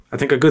I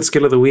think a good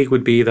skill of the week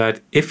would be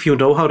that if you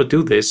know how to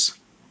do this,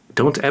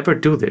 don't ever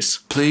do this.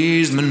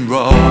 Please,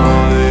 Monroe.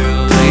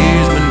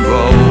 Please,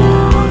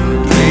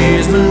 Monroe.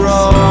 Please,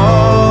 Monroe.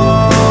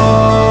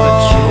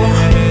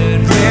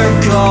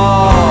 We're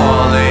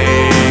calling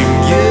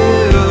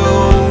you.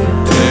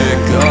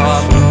 Pick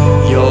up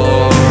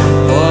your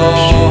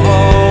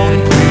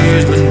phone.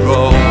 Please,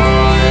 Monroe.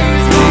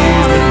 Please,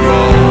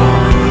 Monroe.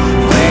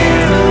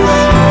 Please,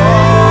 Monroe.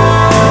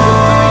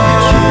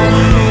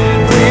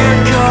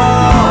 We're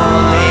calling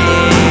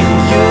you.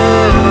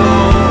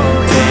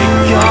 Pick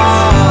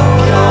up your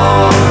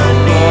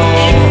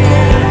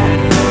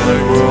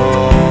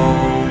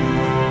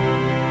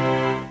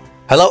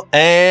Hello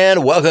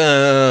and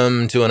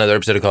welcome to another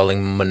episode of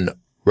Calling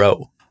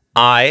Monroe.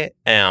 I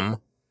am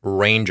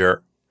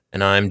Ranger,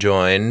 and I'm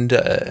joined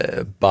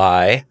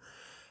by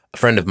a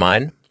friend of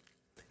mine.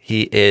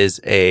 He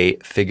is a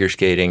figure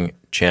skating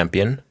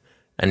champion,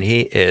 and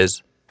he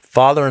is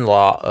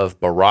father-in-law of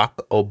Barack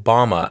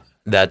Obama.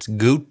 That's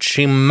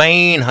Gucci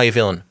Mane. How you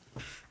feeling?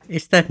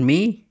 Is that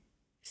me?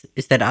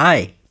 Is that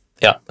I?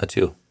 Yeah, that's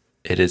you.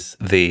 It is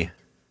the...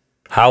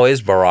 How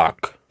is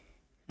Barack?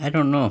 I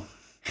don't know.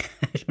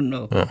 I don't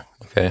know. Oh,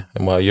 okay.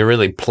 Well, you're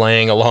really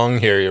playing along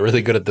here. You're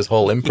really good at this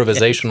whole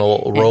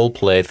improvisational role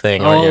play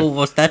thing, aren't you?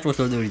 Was that what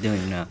we're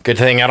doing now? Good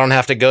thing I don't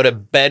have to go to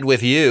bed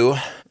with you.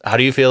 How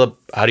do you feel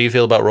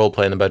about role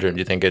play in the bedroom? Do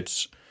you think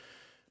it's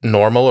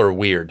normal or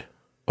weird?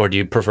 Or do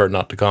you prefer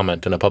not to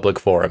comment in a public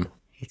forum?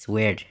 It's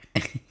weird.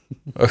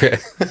 Okay.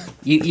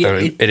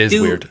 It is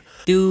weird.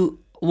 Do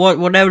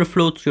whatever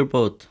floats your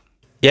boat.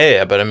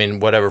 Yeah, but I mean,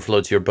 whatever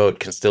floats your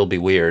boat can still be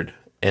weird,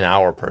 in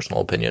our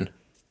personal opinion.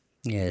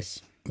 Yes.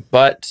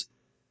 But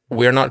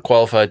we're not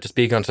qualified to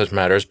speak on such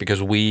matters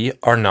because we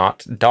are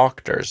not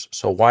doctors.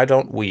 So why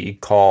don't we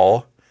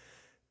call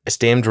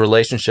esteemed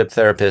relationship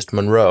therapist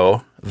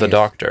Monroe the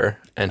doctor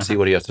and see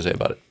what he has to say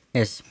about it?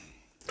 Yes.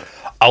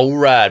 All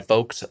right,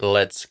 folks,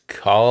 let's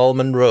call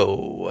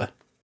Monroe.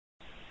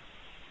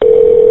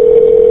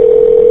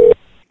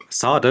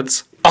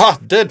 Saudits.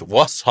 Dude,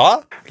 what's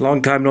up?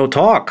 Long time no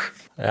talk.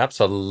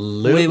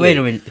 Absolutely. Wait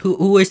a minute.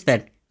 Who is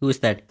that? Who is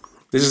that?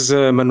 This is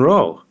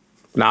Monroe.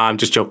 Nah, I'm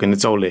just joking.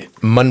 It's Oli.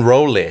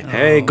 Monroe.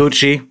 Hey,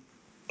 Gucci.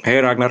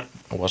 Hey, Ragnar.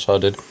 What's up,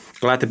 dude?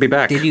 Glad to be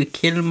back. Did you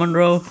kill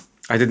Monroe?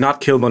 I did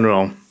not kill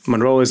Monroe.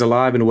 Monroe is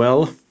alive and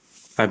well.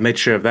 I've made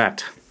sure of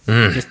that.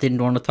 He just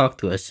didn't want to talk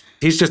to us.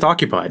 He's just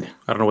occupied.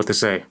 I don't know what to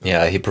say.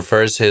 Yeah, he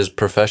prefers his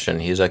profession.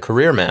 He's a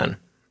career man.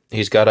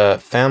 He's got a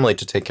family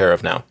to take care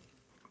of now.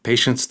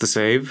 Patience to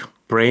save,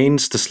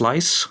 brains to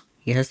slice.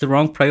 He has the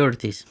wrong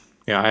priorities.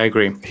 Yeah, I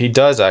agree. He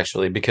does,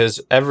 actually, because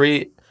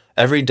every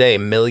day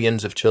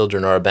millions of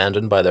children are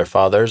abandoned by their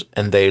fathers,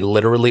 and they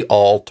literally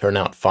all turn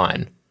out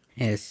fine.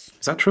 Yes.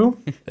 Is that true?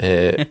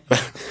 I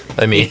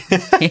mean,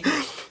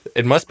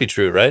 it must be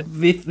true, right?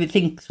 We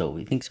think so.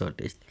 We think so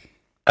at least.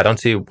 I don't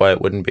see why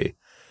it wouldn't be.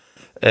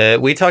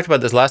 We talked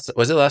about this last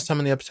time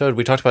in the episode?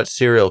 We talked about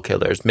serial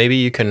killers. Maybe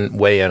you can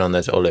weigh in on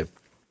this, Ole.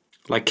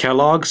 Like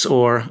Kellogg's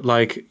or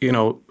like,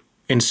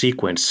 in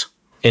sequence?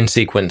 In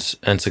sequence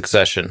and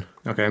succession.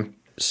 Okay.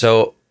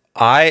 So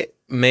I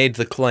made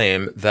the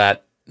claim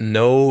that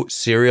no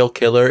serial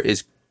killer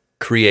is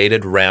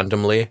created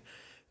randomly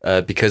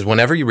because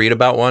whenever you read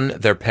about one,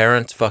 their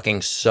parents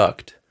fucking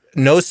sucked.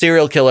 No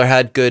serial killer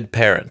had good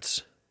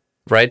parents,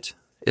 right?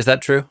 Is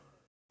that true?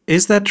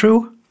 Is that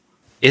true?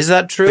 Is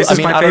that true? This is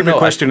my favorite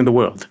question in the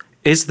world.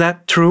 Is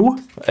that true?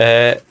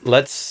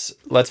 Let's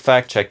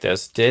fact check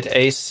this. Did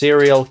a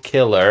serial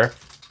killer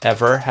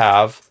ever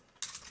have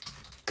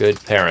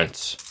good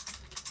parents?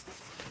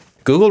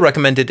 Google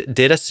recommended,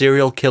 did a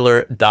serial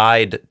killer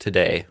died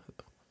today?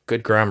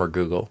 Good grammar,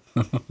 Google.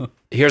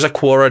 Here's a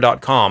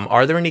Quora.com.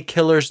 Are there any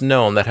killers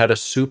known that had a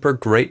super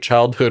great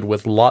childhood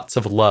with lots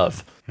of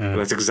love? Well,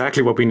 that's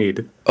exactly what we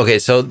need. Okay,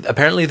 so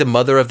apparently the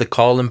mother of the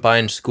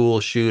Columbine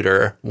school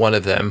shooter, one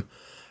of them,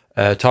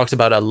 talks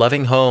about a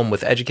loving home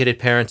with educated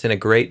parents in a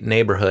great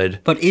neighborhood.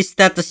 But is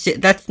that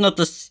that's not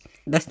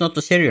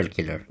the serial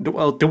killer?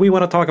 Well, do we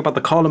want to talk about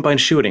the Columbine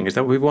shooting? Is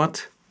that what we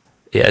want?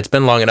 Yeah, it's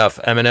been long enough.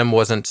 Eminem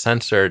wasn't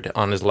censored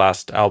on his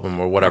last album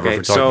or whatever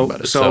for talking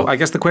about it. So I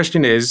guess the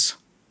question is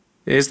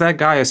that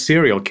guy a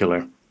serial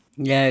killer?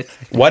 Yeah.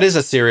 Exactly. What is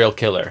a serial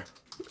killer?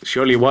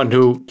 Surely one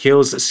who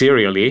kills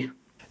serially.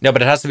 No,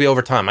 but it has to be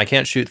over time. I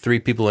can't shoot 3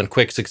 people in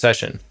quick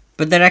succession.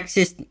 But there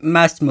exist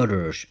mass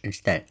murderers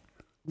instead.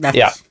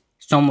 That's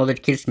someone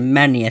that kills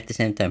many at the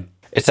same time.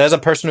 It says a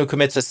person who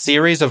commits a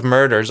series of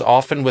murders,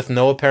 often with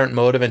no apparent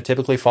motive and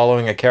typically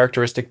following a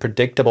characteristic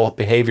predictable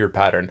behavior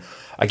pattern.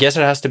 I guess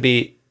it has to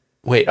be,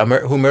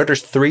 who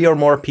murders 3 or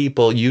more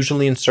people,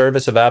 usually in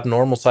service of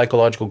abnormal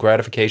psychological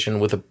gratification,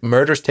 with the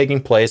murders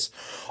taking place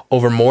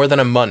over more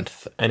than a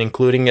month and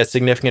including a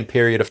significant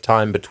period of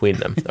time between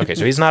them. Okay,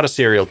 so he's not a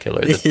serial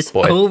killer, This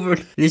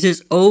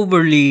is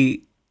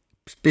overly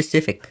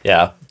specific.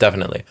 Yeah,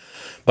 definitely.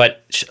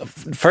 But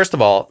first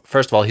of all,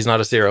 he's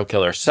not a serial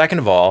killer. Second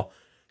of all,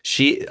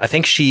 I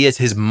think she is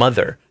his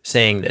mother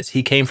saying this.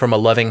 He came from a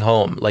loving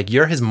home. Like,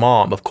 you're his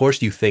mom. Of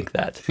course you think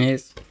that.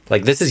 Yes.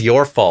 Like, this is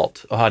your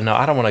fault. Oh, no,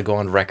 I don't want to go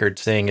on record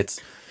saying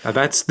it's...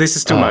 This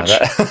is too much.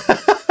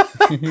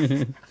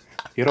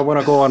 You don't want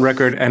to go on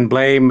record and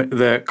blame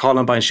the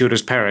Columbine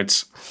shooters'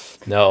 parents.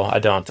 No, I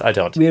don't.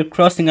 We're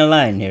crossing a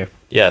line here.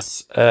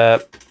 Yes.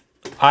 What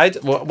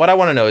I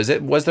want to know is,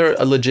 was there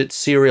a legit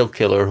serial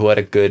killer who had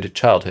a good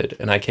childhood?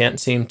 And I can't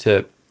seem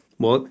to...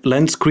 Well, it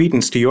lends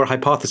credence to your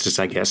hypothesis,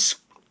 I guess,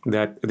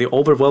 that the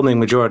overwhelming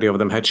majority of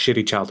them had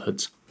shitty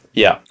childhoods.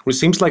 Yeah. Which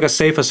seems like a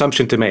safe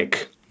assumption to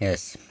make.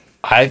 Yes.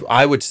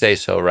 I would say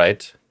so,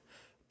 right?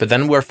 But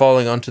then we're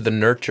falling onto the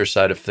nurture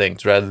side of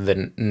things rather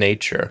than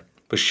nature.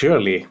 But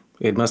surely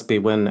it must be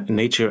when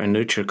nature and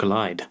nurture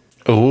collide.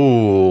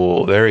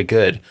 Ooh, very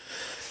good.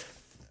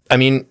 I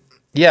mean,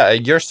 yeah,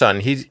 your son,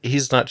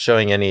 he's not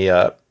showing any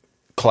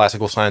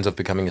classical signs of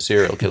becoming a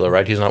serial killer,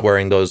 right? He's not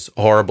wearing those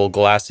horrible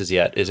glasses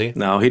yet, is he?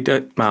 No, he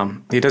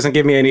doesn't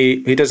give me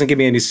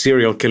any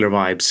serial killer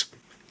vibes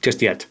just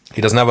yet.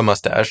 He doesn't have a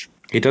mustache.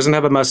 He doesn't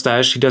have a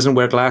mustache. He doesn't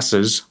wear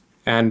glasses,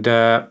 and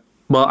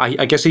well,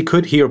 I guess he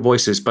could hear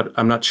voices, but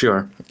I'm not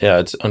sure. Yeah,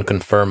 it's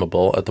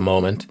unconfirmable at the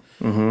moment.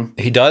 Mm-hmm.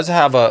 He does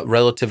have a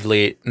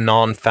relatively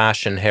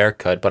non-fashion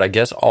haircut, but I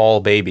guess all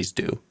babies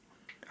do.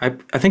 I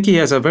think he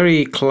has a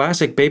very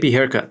classic baby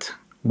haircut,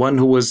 one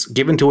who was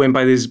given to him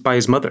by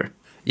his mother.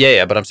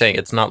 Yeah, but I'm saying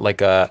it's not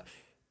like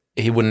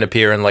he wouldn't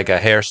appear in like a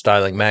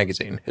hairstyling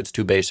magazine. It's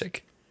too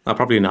basic.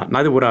 Probably not.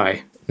 Neither would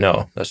I.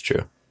 No, that's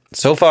true.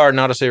 So far,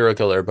 not a serial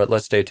killer, but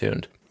let's stay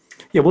tuned.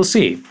 Yeah, we'll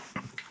see.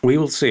 We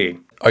will see.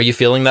 Are you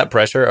feeling that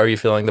pressure? Are you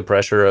feeling the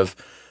pressure of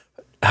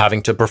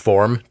having to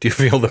perform? Do you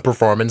feel the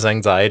performance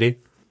anxiety?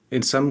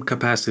 In some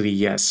capacity,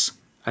 yes.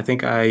 I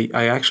think I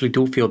actually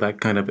do feel that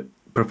kind of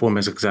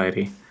performance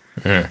anxiety.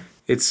 Mm.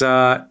 It's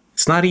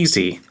not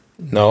easy.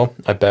 No,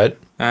 I bet.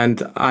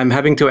 And I'm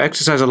having to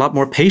exercise a lot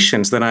more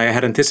patience than I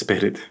had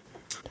anticipated.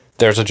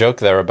 There's a joke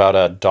there about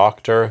a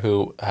doctor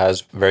who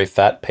has very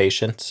fat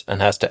patients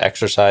and has to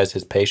exercise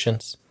his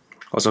patience.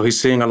 Also, he's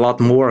seeing a lot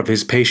more of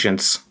his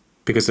patients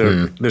because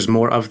there's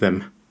more of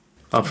them,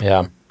 of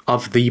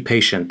the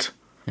patient.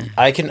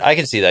 I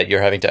can see that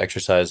you're having to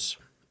exercise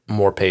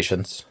more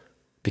patience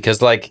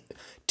because, like,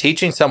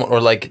 teaching someone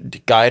or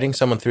like guiding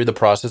someone through the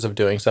process of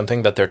doing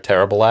something that they're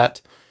terrible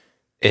at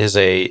is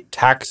a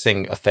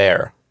taxing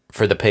affair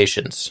for the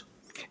patients.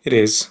 It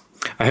is.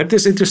 I heard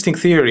this interesting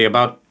theory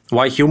about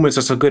why humans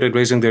are so good at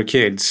raising their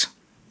kids.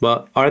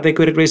 Well, are they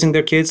good at raising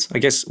their kids? I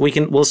guess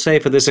we'll say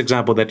for this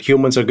example that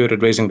humans are good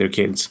at raising their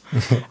kids.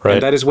 Right.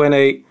 And that is when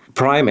a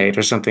primate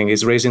or something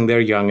is raising their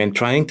young and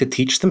trying to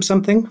teach them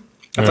something.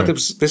 I thought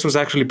this was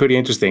actually pretty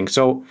interesting.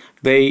 So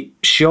they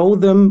show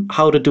them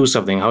how to do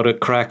something, how to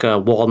crack a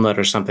walnut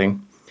or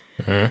something.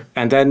 Mm-hmm.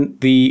 And then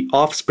the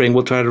offspring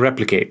will try to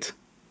replicate.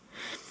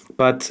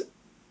 But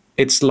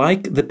it's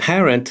like the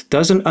parent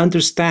doesn't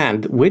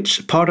understand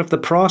which part of the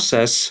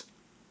process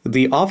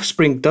the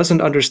offspring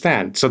doesn't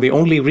understand. So the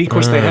only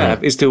recourse they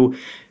have is to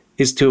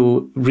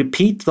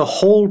repeat the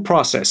whole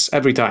process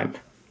every time.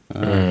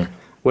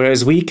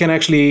 Whereas we can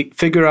actually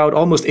figure out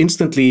almost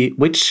instantly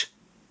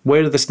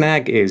where the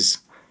snag is.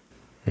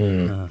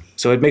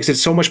 So it makes it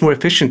so much more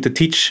efficient to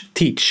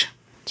teach.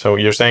 So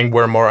you're saying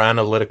we're more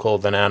analytical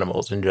than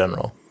animals in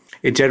general?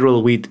 In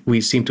general, we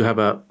seem to have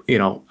a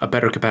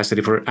better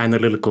capacity for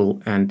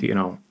analytical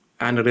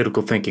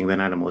thinking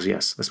than animals.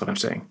 Yes, that's what I'm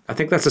saying. I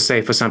think that's a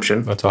safe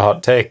assumption. That's a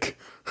hot take.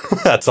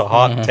 That's a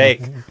hot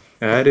take.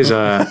 It is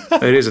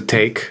a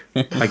take,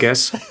 I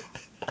guess.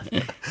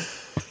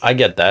 I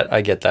get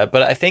that.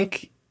 But I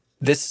think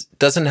this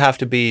doesn't have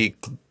to be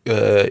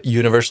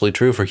universally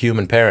true for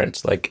human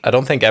parents. Like, I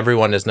don't think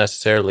everyone is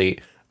necessarily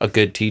a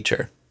good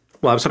teacher.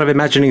 Well, I'm sort of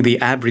imagining the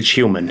average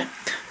human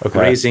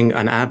raising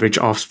an average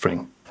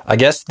offspring. I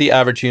guess the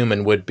average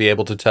human would be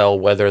able to tell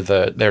whether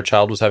their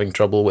child was having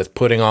trouble with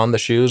putting on the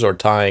shoes or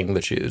tying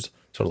the shoes.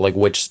 Sort of like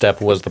which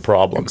step was the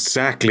problem.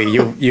 Exactly.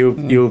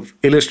 You've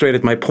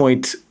illustrated my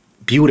point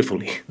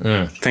beautifully.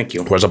 Thank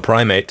you. Whereas a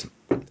primate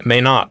may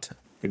not.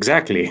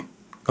 Exactly.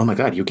 Oh my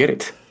God, you get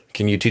it.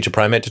 Can you teach a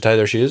primate to tie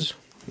their shoes?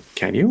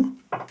 Can you?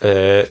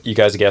 You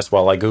guys guess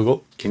while I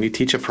Google. Can you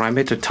teach a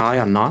primate to tie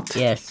a knot?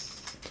 Yes.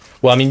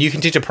 Well, I mean, you can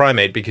teach a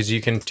primate because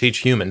you can teach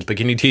humans, but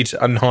can you teach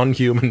a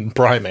non-human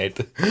primate?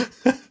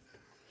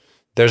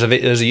 There's a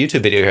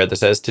YouTube video here that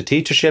says, to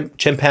teach a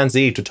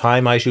chimpanzee to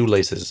tie my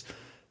shoelaces.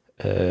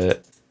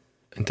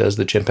 Does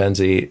the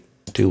chimpanzee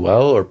do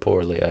well or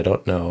poorly? I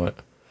don't know.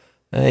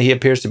 He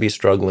appears to be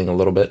struggling a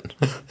little bit.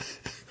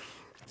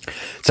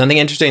 Something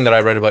interesting that I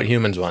read about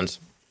humans once.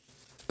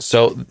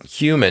 So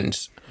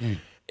humans,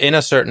 in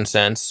a certain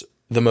sense,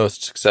 the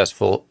most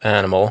successful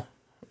animal,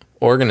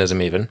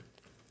 organism even,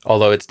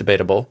 although it's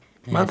debatable.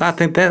 Well, I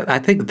think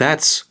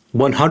that's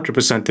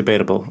 100%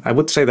 debatable. I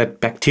would say that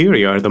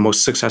bacteria are the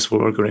most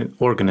successful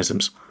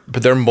organisms.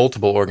 But there are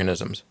multiple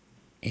organisms.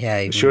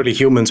 Yeah. Surely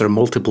humans are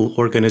multiple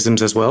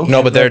organisms as well?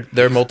 No, but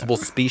they're multiple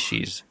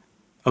species.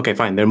 Okay,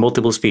 fine. They're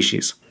multiple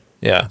species.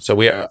 Yeah, so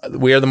we are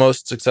the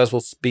most successful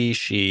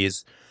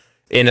species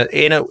in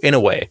a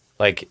way.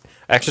 Like,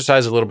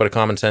 exercise a little bit of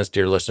common sense,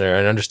 dear listener,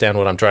 and understand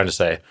what I'm trying to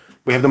say.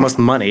 We have the most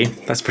money,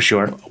 that's for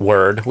sure.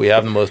 Word. We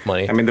have the most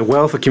money. I mean, the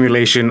wealth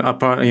accumulation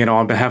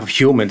on behalf of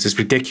humans is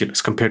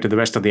ridiculous compared to the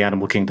rest of the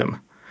animal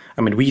kingdom.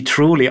 I mean, we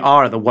truly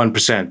are the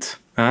 1%.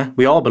 Huh?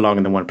 We all belong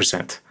in the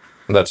 1%.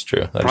 That's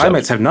true.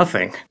 Primates have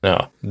nothing.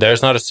 No,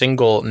 there's not a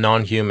single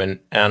non-human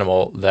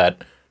animal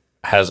that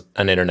has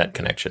an internet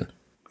connection.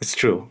 It's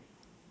true.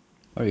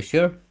 Are you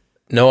sure?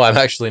 No, I'm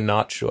actually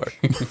not sure.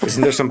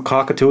 Isn't there some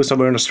cockatoo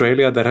somewhere in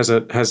Australia that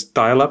has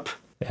dial-up?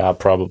 Yeah,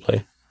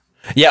 probably.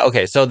 Yeah,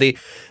 okay. So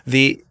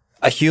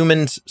a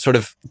human's sort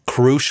of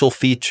crucial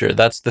feature,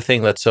 that's the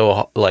thing that's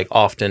so like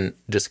often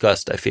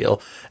discussed, I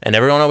feel. And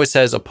everyone always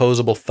says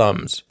opposable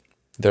thumbs.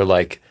 They're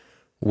like,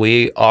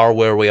 we are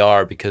where we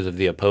are because of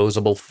the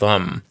opposable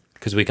thumb,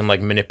 because we can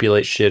like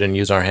manipulate shit and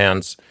use our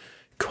hands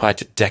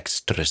quite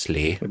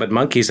dexterously. But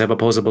monkeys have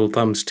opposable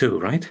thumbs too,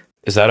 right?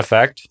 Is that a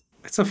fact?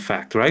 It's a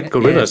fact, right?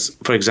 Gorillas,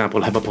 for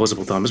example, have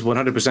opposable thumbs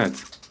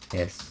 100%.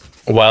 Yes.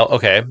 Well,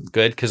 okay,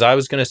 good, because I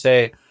was going to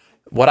say,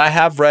 what I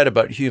have read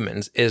about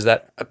humans is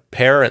that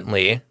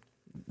apparently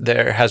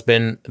there has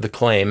been the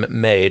claim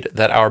made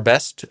that our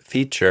best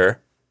feature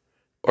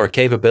or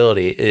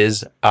capability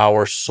is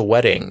our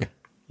sweating.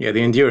 Yeah,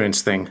 the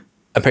endurance thing.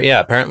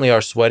 Apparently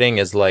our sweating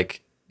is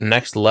like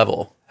next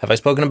level. Have I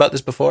spoken about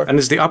this before? And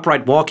it's the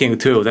upright walking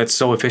too. That's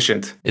so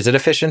efficient. Is it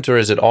efficient or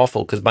is it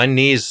awful? Because my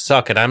knees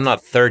suck and I'm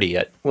not 30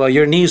 yet. Well,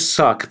 your knees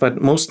suck,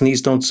 but most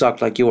knees don't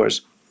suck like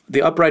yours.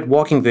 The upright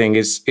walking thing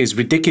is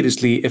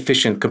ridiculously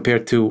efficient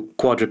compared to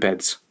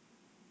quadrupeds.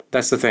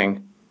 That's the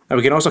thing. And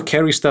we can also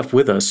carry stuff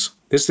with us.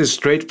 This is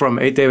straight from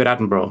A. David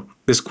Attenborough,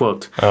 this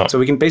quote. Oh. So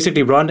we can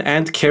basically run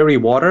and carry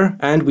water,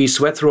 and we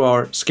sweat through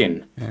our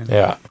skin.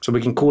 Yeah. So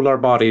we can cool our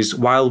bodies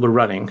while we're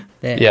running.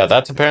 Yeah,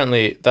 that's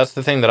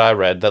the thing that I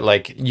read, that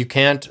like you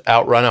can't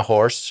outrun a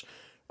horse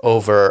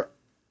over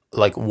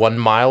like 1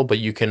 mile, but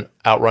you can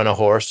outrun a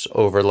horse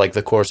over like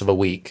the course of a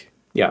week.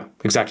 Yeah,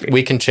 exactly.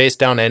 We can chase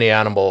down any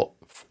animal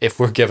if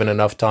we're given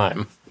enough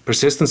time.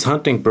 Persistence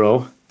hunting,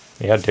 bro.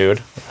 Yeah,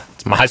 dude.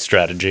 It's my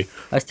strategy.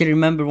 I still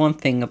remember one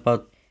thing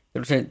about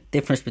there's a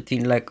difference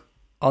between like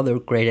other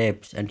great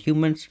apes and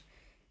humans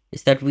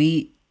is that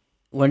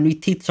when we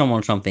teach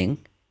someone something,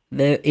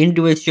 the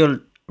individual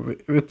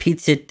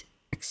repeats it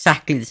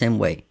exactly the same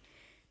way.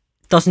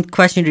 Doesn't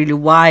question really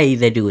why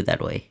they do it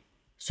that way.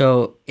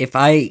 So if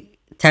I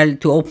tell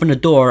to open a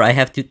door, I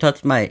have to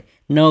touch my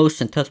nose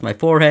and touch my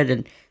forehead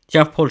and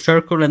jump whole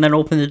circle and then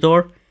open the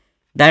door.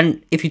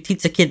 Then if you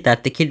teach a kid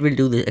that, the kid will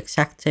do the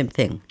exact same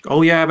thing.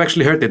 Oh yeah, I've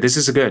actually heard that. This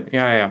is good.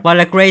 Yeah. While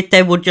a great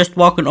ape would just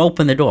walk and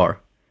open the door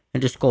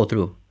and just go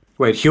through.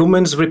 Wait,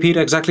 humans repeat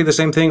exactly the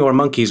same thing, or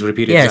monkeys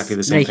repeat exactly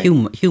the same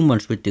thing?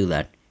 Humans would do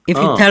that. If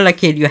you tell a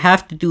kid you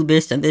have to do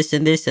this and this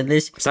and this and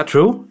this. Is that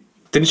true?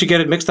 Didn't you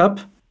get it mixed up?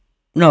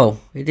 No,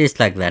 it is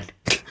like that.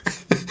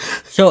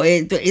 So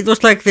it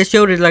was like they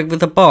showed it like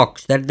with a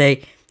box that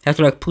they have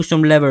to like push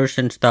some levers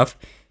and stuff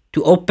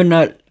to open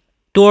a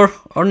door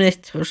on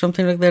it or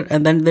something like that,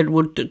 and then they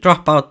would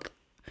drop out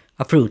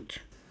a fruit.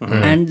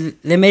 And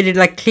they made it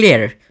like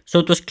clear, so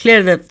it was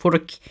clear that for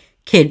a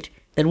kid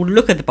that would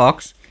look at the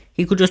box,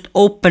 he could just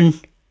open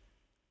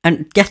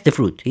and get the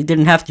fruit. He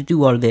didn't have to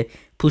do all the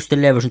push the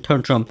levers and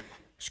turn some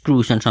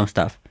screws and some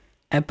stuff.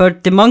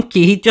 But the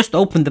monkey, he just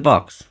opened the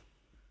box,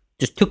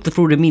 just took the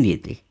fruit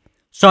immediately,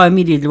 saw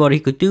immediately what he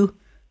could do,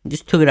 and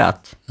just took it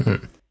out.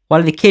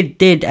 While the kid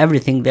did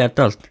everything the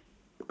adult.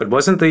 But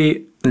wasn't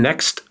the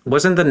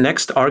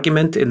next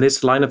argument in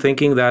this line of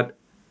thinking that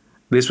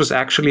this was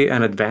actually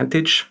an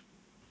advantage?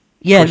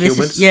 Yeah, for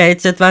humans?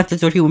 It's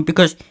advantage for human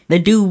because they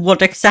do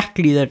what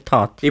exactly they're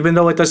taught. Even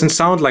though it doesn't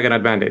sound like an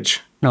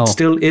advantage, No. it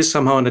still is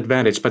somehow an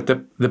advantage. But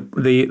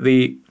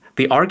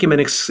the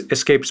argument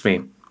escapes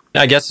me.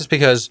 I guess it's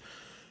because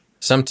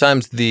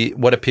sometimes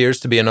what appears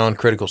to be a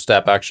non-critical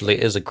step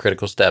actually is a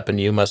critical step, and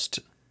you must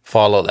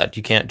follow that.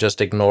 You can't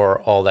just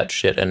ignore all that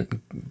shit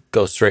and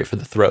go straight for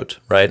the throat,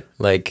 right?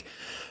 Like,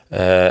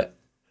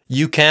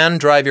 you can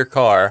drive your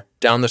car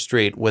down the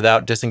street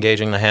without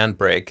disengaging the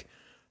handbrake,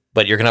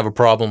 but you're going to have a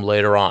problem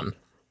later on,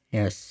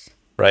 Yes.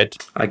 right?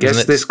 I guess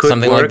Isn't it this could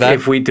something work like that?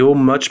 if we do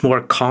much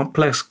more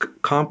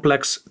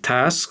complex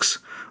tasks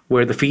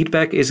where the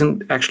feedback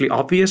isn't actually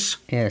obvious.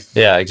 Yes.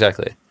 Yeah,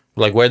 exactly.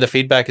 Like where the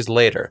feedback is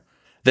later.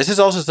 This is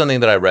also something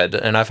that I read,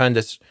 and I find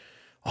this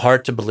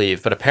hard to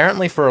believe, but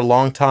apparently for a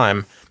long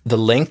time, the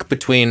link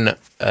between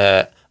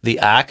the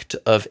act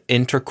of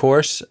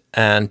intercourse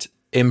and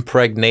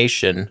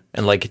impregnation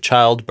and like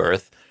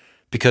childbirth,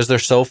 because they're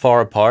so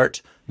far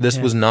apart, this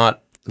was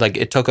not, like,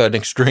 it took an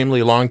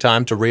extremely long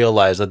time to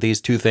realize that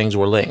these two things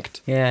were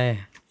linked. Yeah.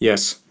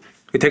 Yes.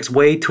 It takes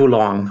way too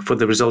long for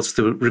the results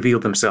to reveal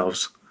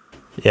themselves.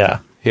 Yeah.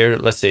 Here,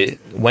 let's see.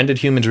 When did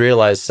humans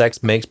realize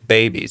sex makes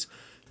babies?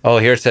 Oh,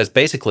 here it says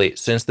basically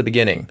since the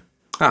beginning.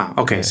 Ah,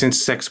 okay,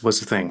 since sex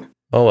was a thing.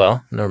 Oh,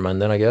 well, never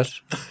mind then, I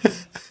guess.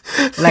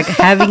 Like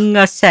having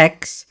a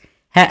sex,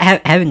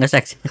 having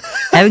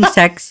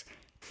sex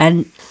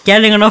and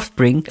getting an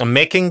offspring.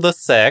 Making the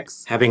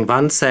sex. Having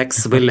one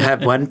sex will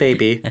have one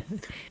baby.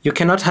 You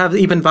cannot have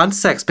even one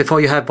sex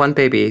before you have one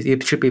baby. You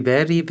should be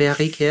very,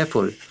 very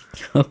careful.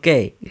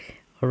 Okay.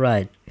 All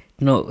right.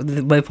 No,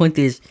 my point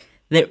is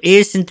there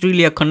isn't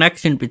really a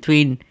connection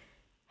between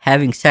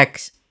having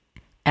sex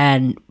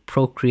and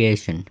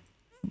procreation.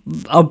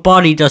 Our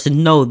body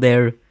doesn't know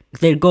they're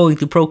going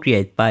to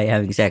procreate by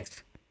having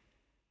sex.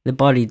 The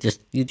body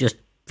you just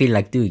feel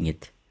like doing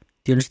it.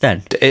 Do you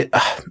understand?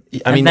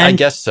 I mean, I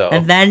guess so.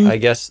 And then I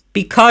guess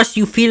because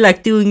you feel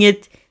like doing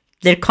it,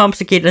 they're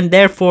complicated, and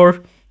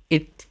therefore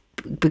it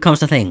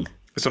becomes a thing.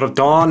 It sort of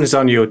dawns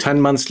on you 10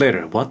 months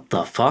later. What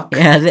the fuck?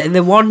 Yeah,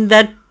 the one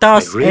that I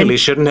does really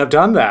shouldn't have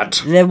done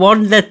that. the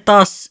one that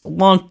does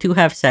want to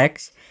have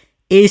sex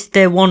is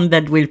the one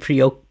that will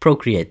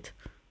procreate.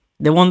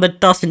 The one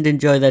that doesn't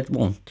enjoy that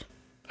won't.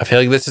 I feel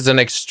like this is an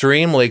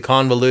extremely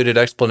convoluted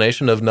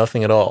explanation of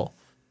nothing at all.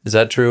 Is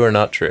that true or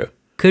not true?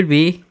 Could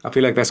be. I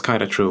feel like that's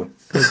kind of true.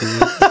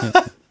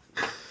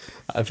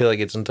 I feel like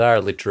it's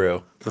entirely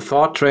true. The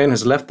thought train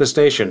has left the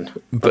station,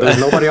 but there's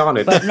nobody on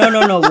it. But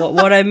no.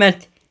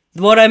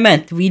 What I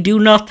meant, we do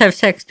not have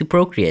sex to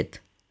procreate.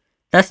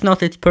 That's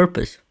not its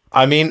purpose.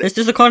 I mean, It's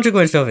just a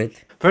consequence of it.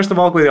 First of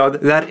all, Guido,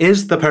 that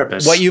is the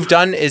purpose. what you've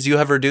done is you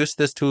have reduced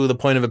this to the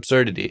point of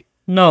absurdity,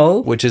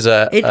 No. which is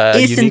a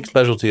isn't- unique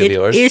specialty of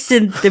yours. It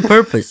isn't the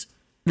purpose.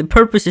 The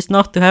purpose is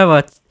not to have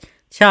a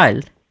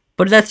child,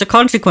 but that's a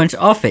consequence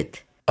of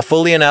it. A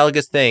fully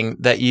analogous thing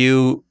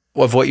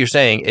of what you're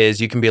saying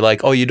is you can be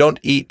like, oh, you don't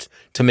eat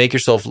to make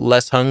yourself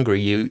less hungry.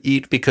 You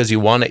eat because you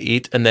want to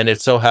eat, and then it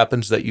so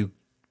happens that you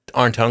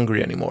aren't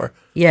hungry anymore.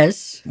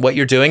 Yes. What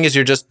you're doing is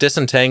you're just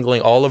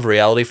disentangling all of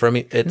reality from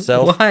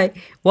itself.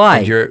 Why?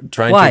 And you're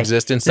trying Why? to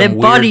exist in some The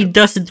body weird...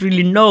 doesn't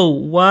really know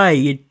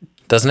why.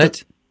 Doesn't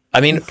it?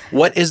 I mean,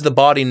 what is the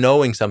body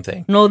knowing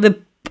something? No,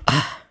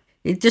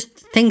 it just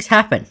things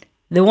happen.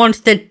 The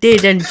ones that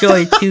did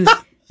enjoy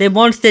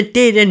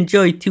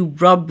to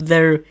rub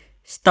their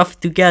stuff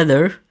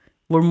together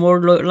were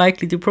more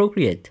likely to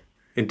procreate.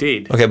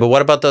 Indeed. Okay, but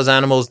what about those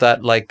animals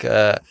that, like,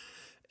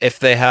 if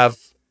they have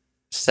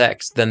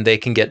sex, then they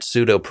can get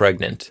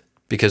pseudo-pregnant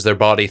because their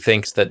body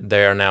thinks that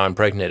they are now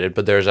impregnated,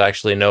 but there's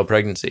actually no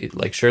pregnancy.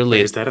 Like, surely...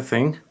 Is that a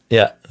thing?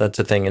 Yeah, that's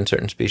a thing in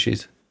certain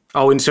species.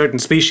 Oh, in certain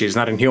species,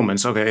 not in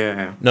humans. Okay,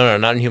 yeah. No,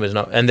 not in humans,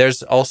 no. And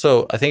there's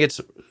also, I think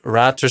it's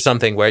rats or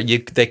something, where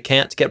they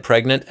can't get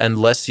pregnant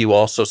unless you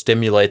also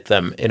stimulate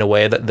them in a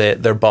way that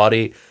their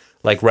body,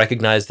 like,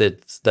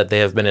 recognizes that they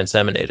have been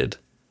inseminated.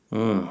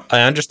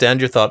 I understand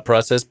your thought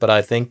process, but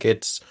I think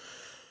it's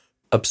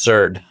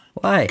absurd.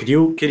 Why? Could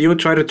you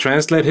try to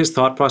translate his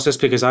thought process,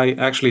 because I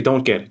actually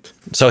don't get it.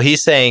 So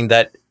he's saying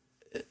that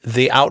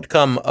the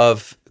outcome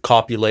of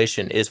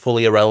copulation is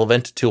fully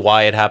irrelevant to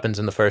why it happens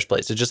in the first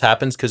place. It just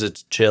happens because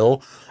it's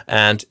chill,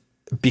 and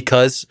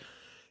because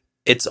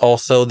it's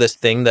also this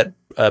thing that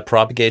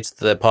propagates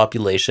the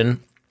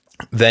population,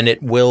 then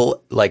it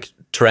will, like,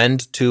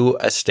 trend to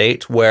a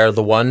state where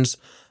the ones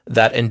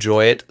that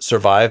enjoy it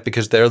survive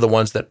because they're the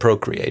ones that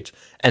procreate.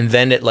 And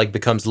then it, like,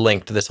 becomes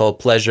linked. This whole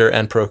pleasure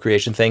and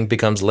procreation thing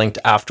becomes linked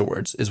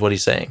afterwards, is what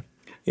he's saying.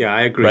 Yeah,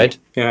 I agree. Right?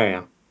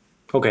 Yeah.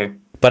 Okay.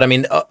 But I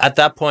mean, at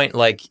that point,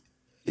 like,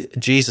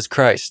 Jesus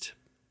Christ.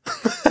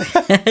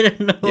 I don't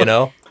know. You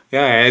know?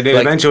 Yeah, it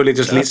Like- eventually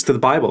just leads to the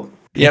Bible.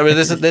 Yeah, but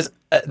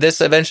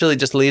this eventually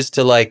just leads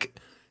to, like,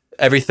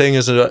 everything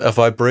is a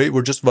vibrate.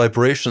 We're just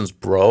vibrations,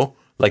 bro.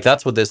 Like,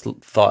 that's what this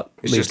thought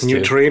It's leads just to.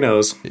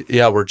 neutrinos.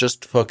 Yeah, we're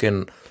just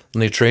fucking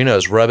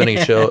neutrinos rubbing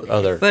each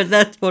other. But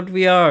that's what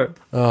we are.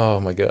 Oh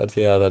my god,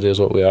 yeah, that is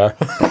what we are.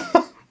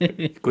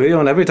 Guido,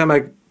 and every time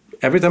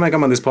I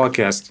come on this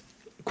podcast,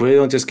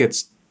 Guido just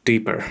gets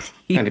deeper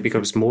and it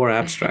becomes more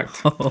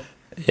abstract.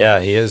 Yeah,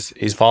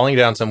 he's falling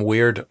down some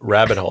weird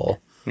rabbit hole.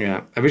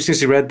 Yeah. Ever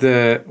since you read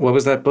what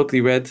was that book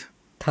you read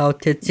Tao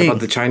Te Ching. about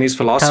the Chinese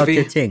Tao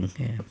philosophy? Te Ching.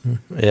 Yeah.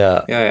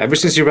 Yeah. Yeah, ever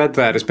since you read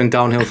that, it's been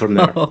downhill from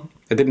there.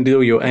 It didn't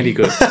do you any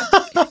good.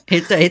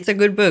 It's a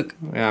good book.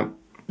 Yeah.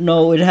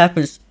 No, it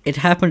happens. It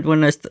happened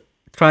when I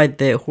tried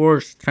the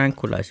horse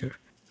tranquilizer.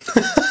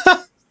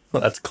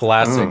 Well, that's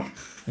classic.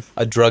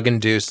 A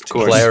drug-induced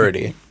course.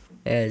 clarity.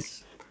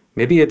 Yes.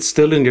 Maybe it's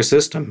still in your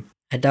system.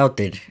 I doubt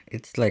it.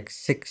 It's like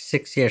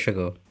six years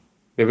ago.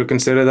 You ever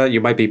consider that you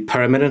might be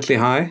permanently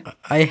high?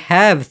 I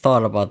have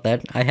thought about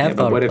that. I have Yeah, thought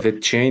but what about if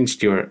it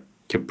changed your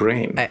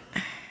brain? I-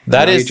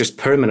 That Now is you're just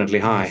permanently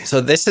high. so.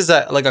 This is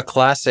a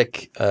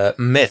classic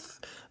myth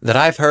that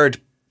I've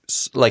heard,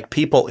 like,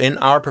 people in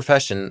our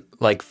profession,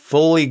 like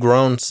fully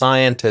grown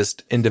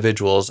scientist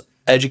individuals,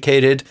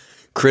 educated,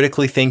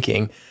 critically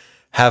thinking,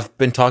 have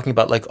been talking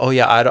about, like, oh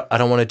yeah, I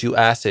don't want to do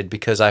acid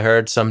because I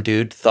heard some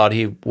dude thought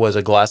he was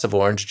a glass of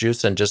orange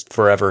juice and just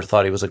forever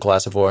thought he was a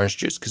glass of orange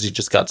juice because he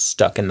just got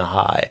stuck in the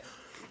high.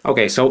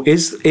 Okay, so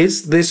is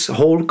this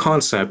whole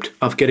concept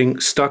of getting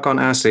stuck on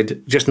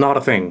acid just not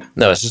a thing?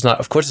 No, it's just not.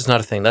 Of course, it's not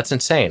a thing. That's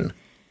insane.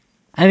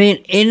 I mean,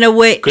 in a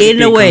way, Could it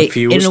be in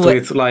confused a way.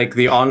 with like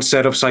the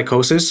onset of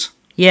psychosis?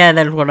 Yeah,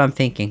 that's what I'm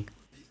thinking.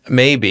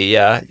 Maybe,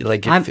 yeah.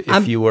 Like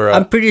if you were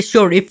I'm pretty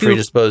sure if you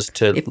predisposed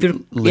to if you're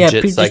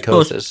legit predisposed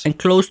psychosis. and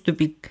close to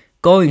be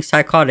going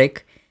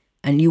psychotic,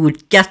 and you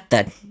would get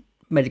that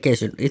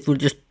medication, it will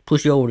just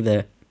push you over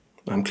the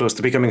I'm close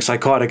to becoming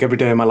psychotic every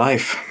day of my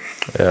life.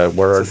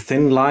 Word. It's a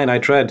thin line I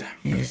tread.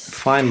 Yes.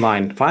 Fine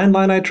line. Fine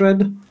line I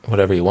tread.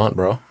 Whatever you want,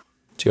 bro.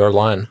 It's your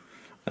line.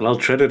 And I'll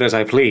tread it as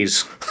I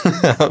please.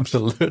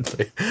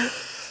 Absolutely.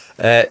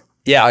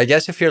 Yeah, I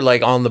guess if you're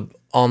like on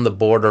the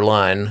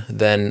borderline,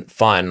 then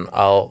fine,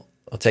 I'll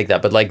take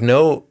that. But like,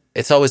 no,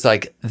 it's always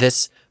like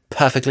this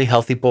perfectly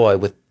healthy boy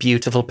with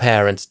beautiful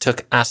parents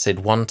took acid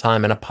one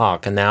time in a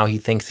park, and now he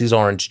thinks he's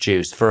orange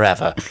juice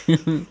forever.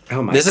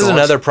 Oh my This God. is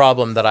another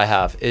problem that I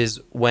have is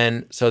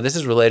when. So this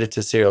is related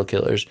to serial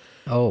killers.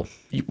 Oh.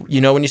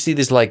 You know, when you see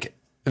these like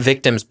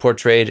victims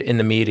portrayed in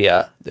the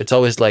media, it's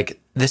always like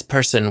this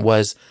person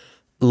was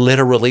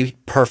literally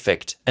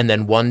perfect, and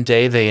then one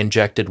day they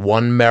injected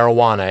one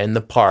marijuana in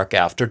the park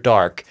after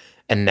dark,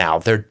 and now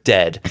they're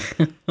dead.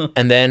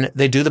 And then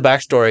they do the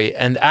backstory,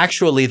 and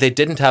actually they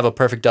didn't have a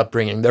perfect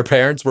upbringing. Their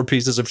parents were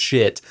pieces of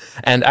shit,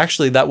 and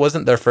actually that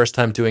wasn't their first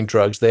time doing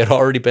drugs. They had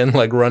already been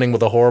like running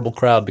with a horrible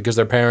crowd because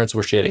their parents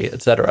were shitty,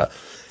 etc.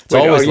 It's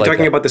Wait, always are you like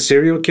talking that. about the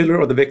serial killer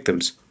or the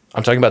victims?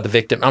 I'm talking about the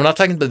victim. I'm not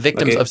talking about the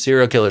victims Okay. of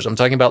serial killers. I'm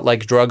talking about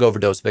like drug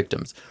overdose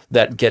victims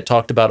that get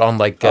talked about on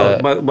like.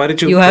 But why did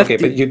you? You have okay,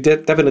 to- but you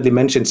did definitely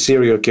mention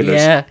serial killers.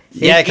 Yeah.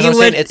 yeah, because I'm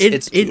saying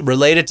it's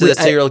related to the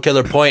I- serial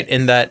killer point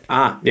in that.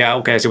 Ah, yeah.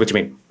 Okay, I see what you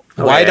mean.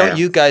 Oh, Why yeah, don't yeah.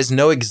 you guys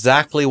know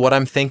exactly what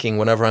I'm thinking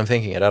whenever I'm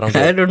thinking it? I don't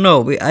get I it. don't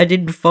know. I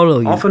didn't follow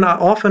you.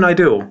 Often I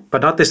do,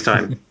 but not this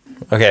time.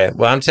 Okay,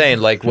 well, I'm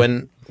saying like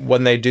when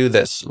they do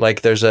this,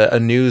 like there's a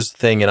news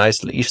thing in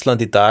Iceland.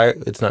 Iceland í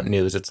dag. It's not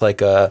news. It's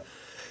like a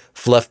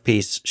fluff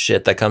piece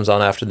shit that comes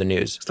on after the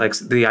news. It's like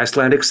the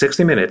Icelandic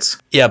 60 Minutes.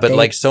 Yeah, but They-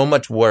 like so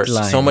much worse,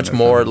 so Line much or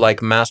more something. like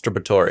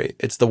masturbatory.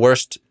 It's the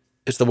worst.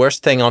 It's the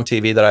worst thing on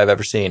TV that I've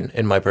ever seen,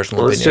 in my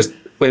personal Well, it's opinion.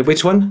 just wait.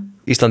 Which one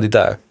Iceland í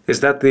dag. is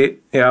that? The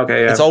yeah.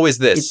 Okay, yeah. It's always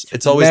this. It's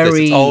It's always this. It's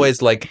very-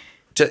 always like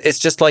it's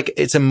just like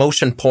it's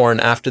emotion porn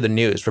after the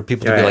news for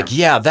people to Yeah, be yeah. like,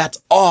 yeah, that's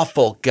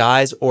awful,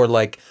 guys, or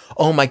like,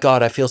 oh my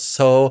god, I feel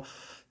so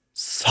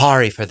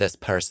sorry for this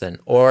person,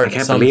 or I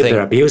can't something. believe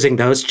they're abusing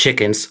those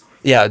chickens.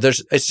 Yeah,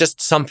 it's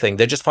just something.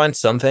 They just find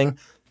something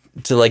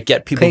to like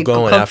get people Okay,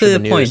 going come after to the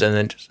the news, point. and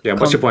then just, Yeah.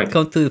 What's your point?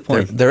 Come to the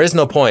point. there is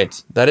no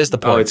point. That is the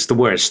Oh, point. it's the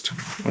worst.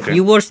 Okay.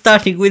 You were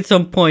starting with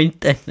some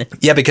point. And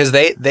Yeah, because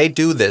they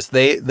do this.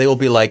 They will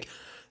be like,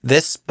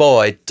 this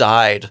boy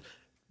died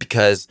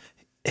because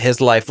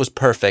his life was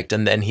perfect,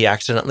 and then he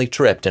accidentally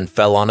tripped and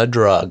fell on a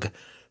drug.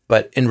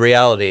 But in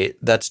reality,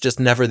 that's just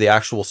never the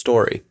actual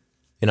story.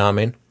 You know what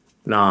I mean?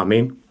 No, I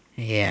mean,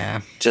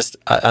 yeah. Just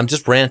I'm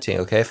just ranting.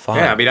 Okay, fine.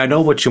 yeah, I mean, I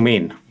know what you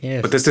mean.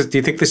 Yes. But do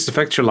you think this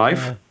affects your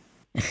life?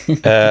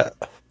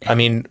 I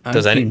mean,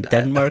 does any in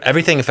Denmark.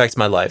 everything affects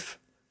my life?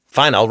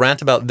 Fine, I'll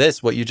rant about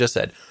this. What you just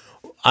said.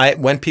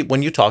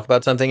 When you talk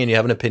about something and you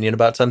have an opinion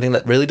about something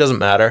that really doesn't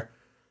matter,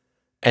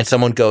 and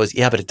someone goes,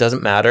 yeah, but it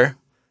doesn't matter.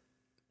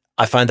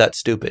 I find that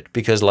stupid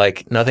because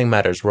like nothing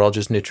matters. We're all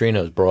just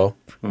neutrinos, bro.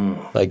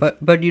 Like,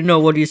 But you know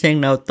what you're saying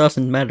now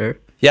doesn't matter.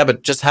 yeah,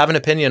 but just have an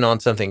opinion on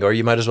something, or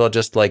you might as well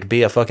just like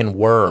be a fucking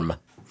worm.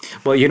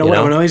 Well, you know You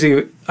what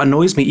know?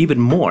 annoys me even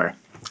more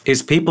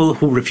is people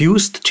who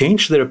refuse to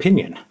change their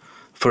opinion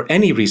for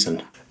any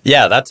reason.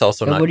 Yeah, that's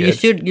also not But good.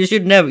 you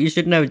should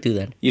never do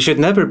that. You should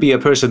never be a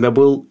person that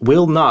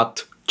will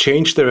not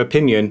change their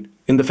opinion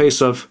in the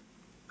face of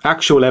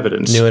actual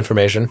evidence. New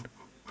information.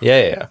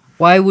 Yeah.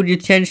 Why would you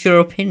change your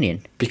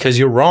opinion? Because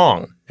you're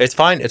wrong. It's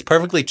fine. It's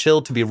perfectly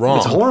chill to be wrong.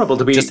 It's horrible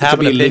to be just have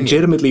an opinion.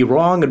 legitimately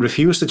wrong and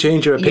refuse to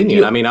change your opinion.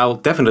 you- I mean,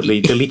 I'll definitely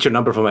delete your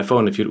number from my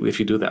phone if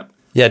you do that.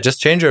 Yeah,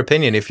 just change your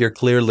opinion if you're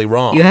clearly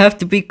wrong. You have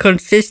to be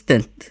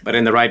consistent. But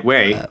in the right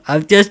way.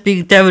 I'm just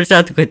being devil's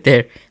advocate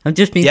there. I'm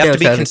just being You have to devil's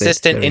be advocate.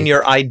 consistent in sorry.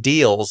 your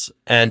ideals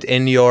and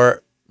in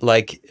your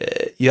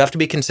you have to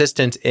be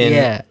consistent in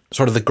Yeah.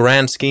 sort of the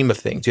grand scheme of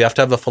things. You have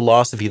to have a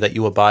philosophy that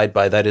you abide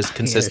by that is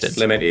consistent.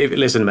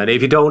 Listen, man,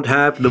 if you don't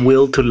have the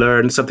will to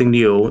learn something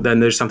new, then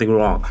there's something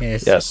wrong.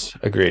 Yes. Yes,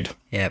 agreed.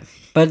 Yeah.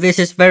 But this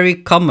is very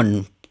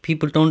common.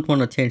 People don't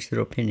want to change their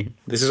opinion.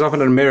 This is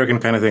often an American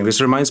kind of thing. This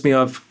reminds me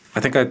of,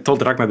 I think I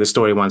told Ragnar this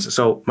story once.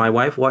 So my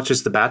wife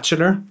watches The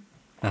Bachelor,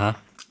 Uh-huh.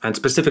 and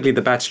specifically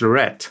The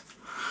Bachelorette.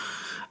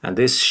 And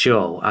this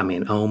show, I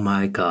mean, oh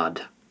my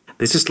God.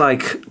 This is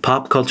like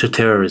pop culture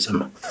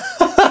terrorism.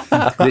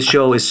 This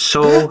show is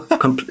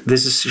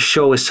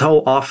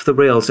so off the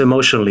rails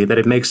emotionally that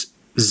it makes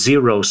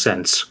zero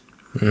sense.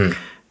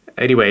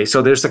 Anyway,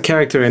 so there's a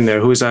character in there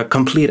who is a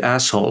complete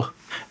asshole.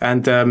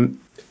 And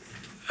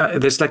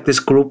there's like this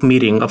group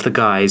meeting of the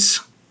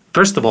guys.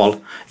 First of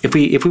all, if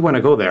we want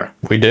to go there,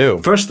 We do.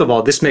 first of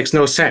all, this makes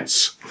no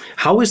sense.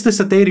 How is this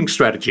a dating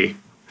strategy?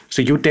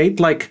 So you date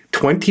like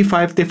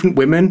 25 different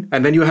women,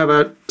 and then you have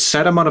a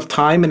set amount of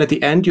time, and at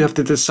the end you have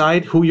to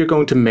decide who you're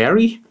going to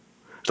marry.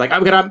 It's like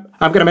I'm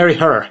gonna marry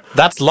her.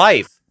 That's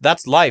life.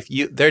 That's life.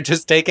 They're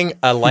just taking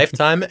a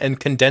lifetime and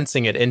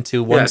condensing it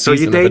into one Yeah, so you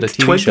season of date a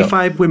TV show.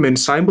 25 women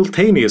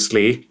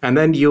simultaneously, and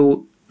then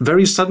you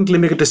very suddenly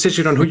make a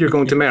decision on who you're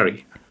going to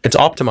marry. It's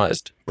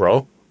optimized,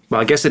 bro. Well,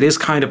 I guess it is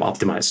kind of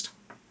optimized.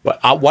 But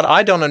what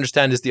I don't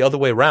understand is the other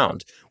way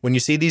around. When you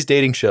see these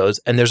dating shows,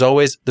 and there's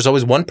always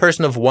one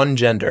person of one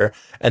gender,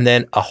 and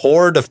then a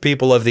horde of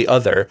people of the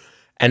other,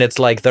 and it's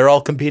like they're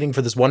all competing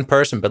for this one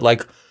person. But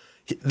like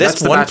this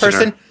That's The one Bachelor.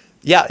 person,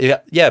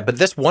 yeah. But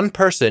this one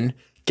person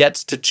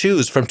gets to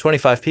choose from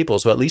 25 people,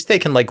 so at least they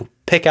can like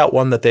pick out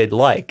one that they'd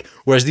like.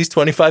 Whereas these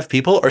 25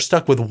 people are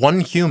stuck with one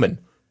human,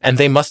 and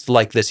they must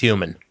like this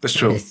human. That's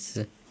true. It's,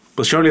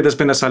 Well, surely there's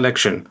been a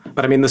selection.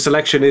 But I mean, the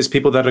selection is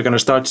people that are going to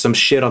start some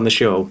shit on the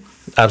show.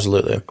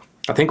 Absolutely.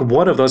 I think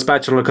one of those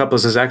bachelor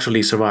couples has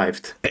actually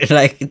survived.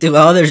 like, do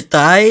others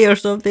die or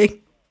something?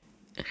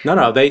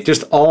 No, they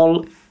just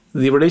all...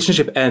 The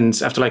relationship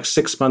ends after like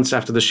 6 months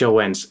after the show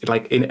ends.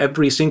 Like in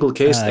every single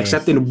case,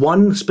 except in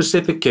one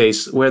specific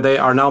case where they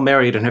are now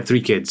married and have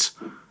 3 kids.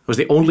 It was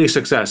the only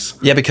success.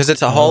 Yeah, because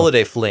it's a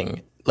holiday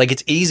fling. Like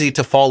it's easy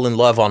to fall in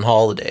love on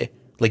holiday.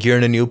 Like you're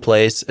in a new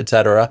place,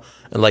 etc.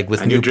 And like with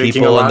And new you're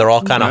drinking people a and they're all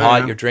lot. kind of Yeah, hot,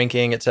 yeah. you're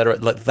drinking, etc.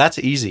 Like that's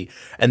easy.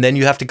 And then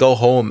you have to go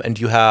home and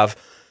you have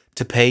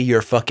to pay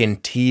your fucking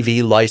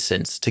TV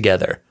license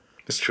together.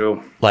 It's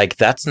true. Like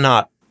that's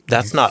not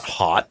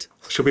hot.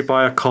 Should we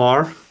buy a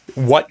car?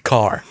 What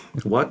car?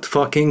 What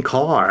fucking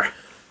car?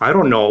 I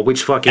don't know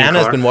which fucking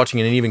Anna's car. been watching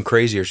an even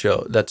crazier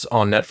show that's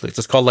on Netflix.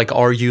 It's called like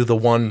Are You the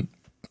One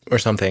or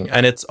something.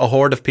 And it's a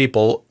horde of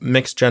people,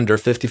 mixed gender,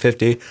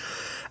 50-50.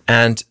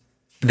 And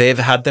they've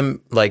had them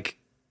like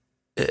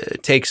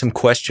take some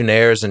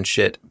questionnaires and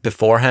shit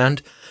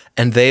beforehand.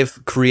 And they've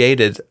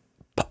created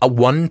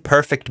one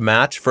perfect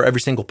match for every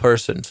single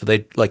person. So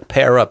they like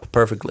pair up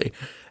perfectly.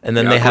 And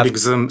then they have,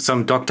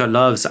 some Dr.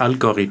 Love's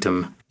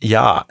algorithm.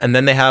 yeah. And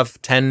then they have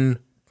 10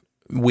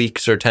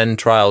 weeks or 10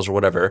 trials or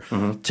whatever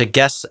to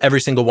guess every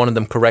single one of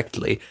them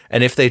correctly.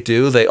 And if they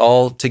do, they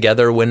all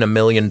together win $1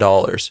 million.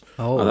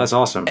 Oh, that's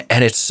awesome.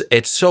 And it's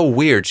so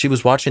weird. She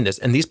was watching this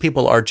and these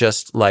people are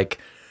just like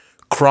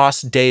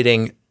cross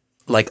dating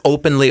like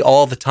openly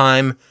all the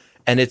time.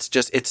 And it's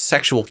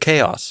sexual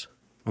chaos.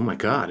 Oh my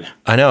God.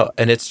 I know.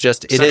 And it's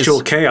just, it is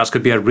Sexual Chaos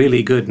could be a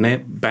really good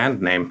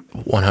band name.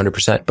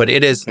 100%. But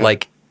it is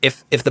like,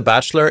 if The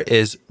Bachelor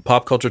is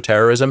pop culture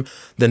terrorism,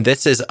 then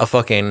this is a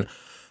fucking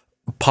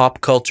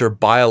pop culture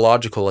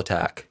biological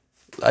attack.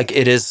 Like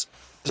it is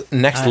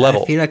next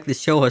level. I feel like the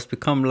show has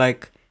become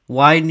like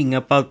whining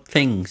about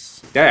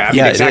things. Yeah, I mean,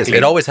 Yeah, exactly. it is.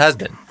 It always has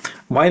been.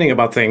 Whining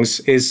about things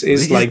is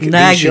Just like the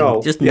nagging,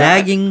 show. just Yeah.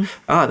 nagging.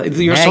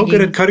 You're so good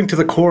nagging. at cutting to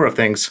the core of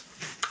things.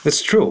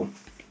 It's true.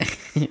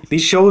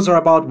 These shows are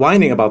about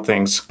whining about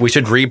things. We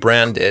should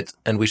rebrand it,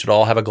 and we should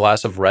all have a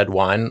glass of red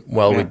wine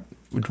while we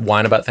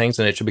whine about things,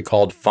 and it should be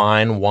called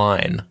Fine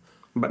Wine.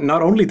 But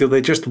not only do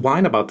they just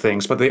whine about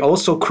things, but they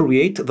also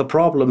create the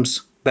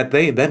problems that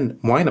they then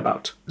whine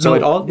about. So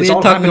it's all we're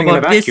talking happening in a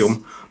about this.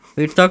 vacuum.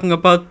 We're talking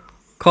about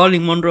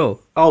Colin Monroe.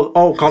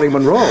 Oh, Colin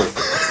Monroe.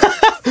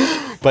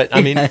 But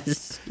I mean,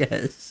 yes.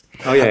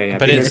 Oh yeah.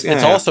 but because-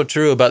 it's also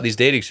true about these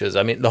dating shows.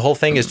 I mean, the whole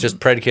thing is just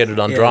predicated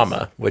on Yes.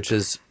 drama, which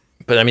is.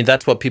 But I mean,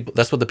 that's what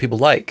the people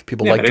like.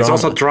 People Yeah, like but it's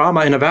drama. also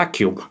drama in a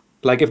vacuum.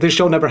 Like if this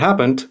show never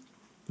happened,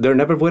 there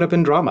never would have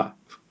been drama.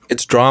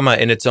 It's drama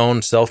in its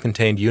own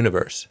self-contained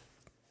universe.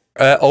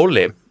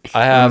 Oli,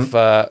 I have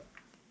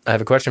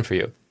a question for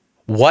you.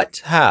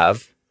 What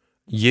have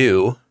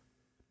you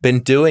been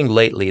doing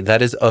lately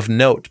that is of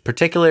note,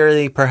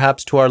 particularly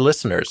perhaps to our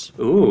listeners?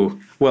 Ooh.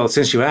 Well,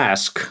 since you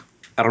ask,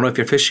 I don't know if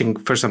you're fishing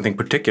for something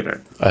particular.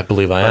 I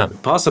believe I am.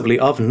 Possibly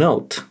of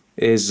note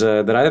is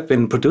that I have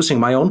been producing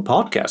my own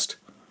podcast.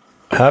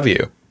 Have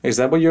you? Is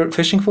that what you're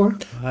fishing for?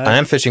 I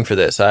am fishing for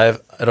this. I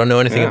don't know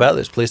anything Yeah. about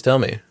this. Please tell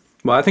me.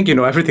 Well, I think you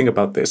know everything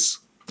about this.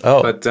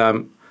 Oh, But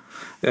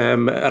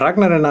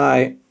Ragnar and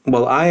I,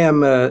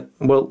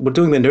 we're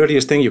doing the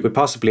nerdiest thing you could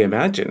possibly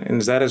imagine,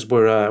 and that is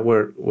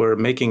we're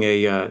making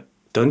a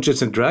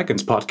Dungeons and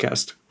Dragons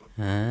podcast.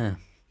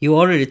 You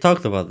already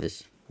talked about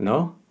this.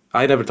 No,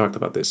 I never talked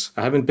about this.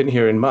 I haven't been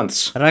here in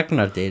months.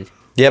 Ragnar did.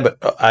 yeah, but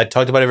I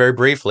talked about it very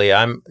briefly.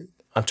 I'm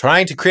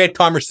trying to create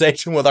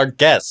conversation with our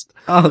guest.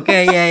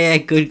 Okay, yeah.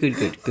 Good.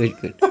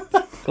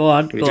 Go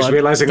on, You're just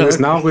realizing this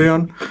now,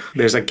 Leon.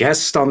 There's a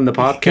guest on the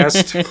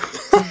podcast.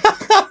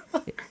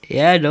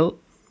 Yeah, no.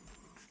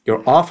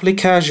 You're awfully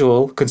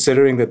casual,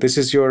 considering that this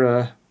is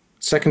your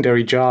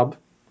secondary job.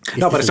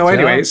 No, but this so a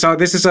anyway, job? so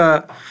this is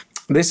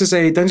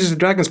a Dungeons and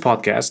Dragons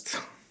podcast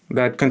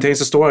that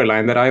contains a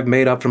storyline that I've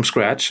made up from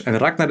scratch, and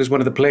Ragnar is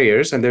one of the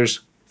players, and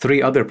there's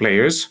 3 other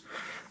players,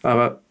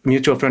 a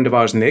mutual friend of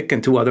ours, Nick,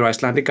 and 2 other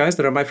Icelandic guys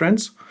that are my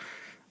friends,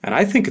 and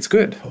I think it's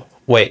good.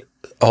 Wait,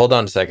 hold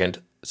on a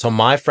second. So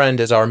my friend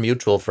is our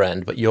mutual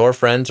friend, but your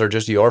friends are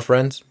just your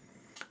friends?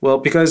 Well,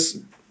 because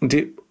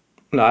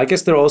no, I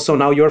guess they're also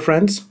now your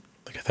friends.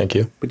 Okay, thank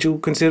you. Would you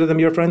consider them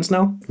your friends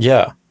now?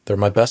 Yeah, they're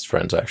my best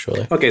friends,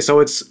 actually. Okay,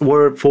 so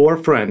we're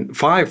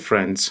 5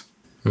 friends,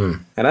 and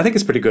I think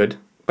it's pretty good.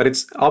 But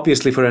it's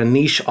obviously for a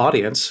niche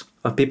audience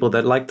of people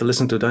that like to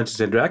listen to Dungeons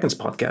and Dragons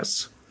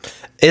podcasts.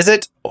 Is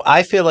it?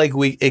 I feel like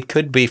it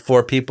could be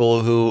for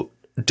people who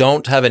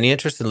don't have any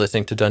interest in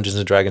listening to Dungeons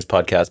and Dragons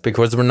podcasts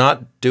because we're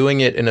not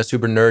doing it in a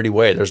super nerdy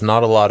way. There's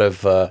not a lot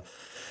of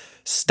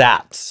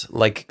stats.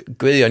 Like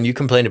Gideon, you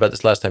complained about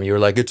this last time. You were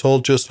like, it's all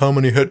just how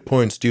many hit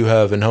points do you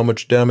have and how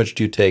much damage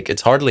do you take.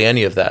 It's hardly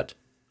any of that.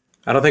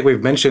 I don't think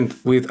we've mentioned.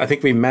 I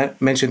think we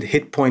mentioned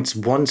hit points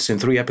once in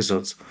 3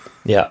 episodes.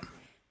 Yeah.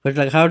 But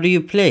like, how do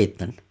you play it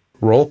then?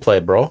 Role play,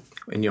 bro.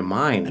 In your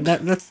mind.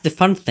 That's the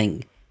fun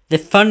thing. The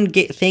fun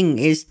thing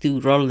is to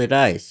roll the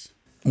dice.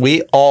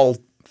 We all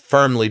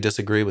firmly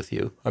disagree with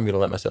you. I'm going to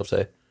let myself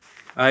say.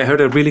 I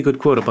heard a really good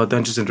quote about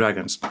Dungeons and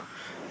Dragons.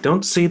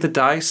 Don't see the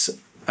dice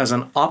as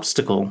an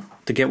obstacle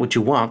to get what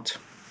you want.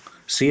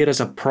 See it as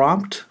a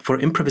prompt for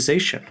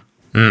improvisation.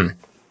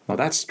 Well,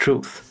 that's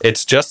truth.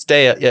 It's just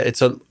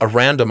it's a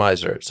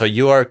randomizer. So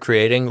you are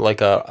creating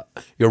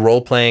you're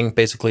role playing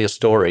basically a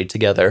story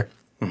together,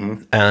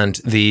 and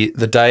the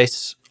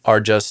dice are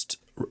just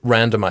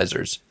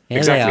randomizers. Yeah,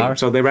 Exactly. they are.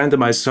 So they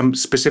randomize some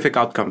specific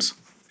outcomes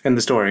in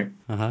the story.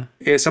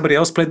 If somebody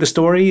else played the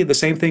story, the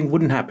same thing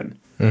wouldn't happen.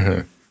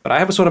 But I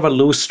have a sort of a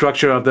loose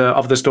structure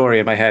of the story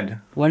in my head.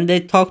 When they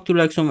talk to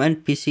like some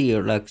NPC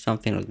or like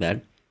something like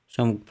that,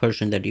 some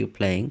person that you're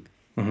playing,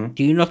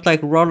 do you not like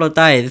roll a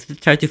die to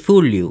try to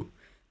fool you?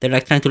 They're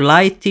like trying to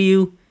lie to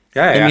you.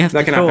 Yeah, then yeah, you have that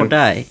to can throw happen. a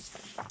die.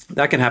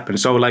 That can happen.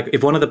 So, like,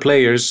 if one of the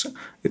players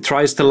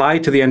tries to lie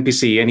to the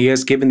NPC and he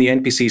has given the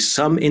NPC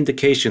some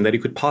indication that he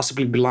could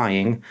possibly be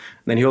lying,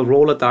 then he'll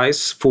roll a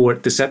dice for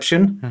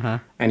deception,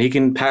 and he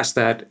can pass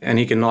that, and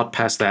he cannot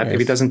pass that. If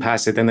he doesn't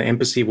pass it, then the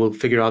NPC will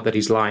figure out that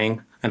he's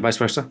lying, and vice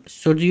versa.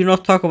 So do you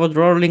not talk about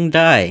rolling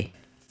die?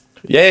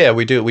 Yeah,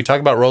 we do. We talk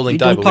about rolling You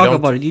die, don't but talk we don't.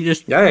 about it. You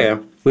just Yeah.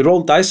 We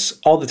roll dice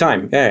all the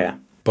time. Yeah.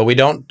 But we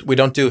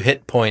don't do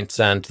hit points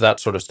and that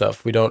sort of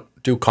stuff. We don't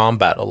do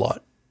combat a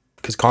lot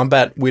because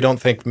combat we don't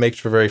think makes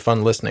for very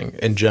fun listening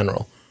in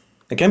general.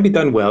 It can be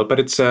done well, but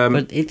it's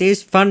But it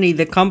is funny.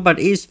 The combat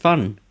is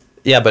fun.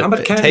 Yeah, but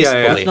Combat can-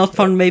 tastefully. yeah. It's not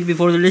fun maybe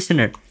for the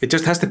listener. it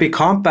just has to be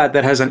combat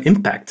that has an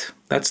impact.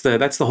 That's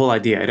the whole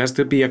idea. It has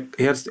to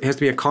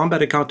be a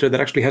combat encounter that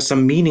actually has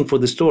some meaning for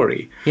the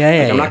story.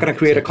 Yeah, I'm not going to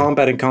create a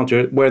combat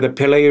encounter where the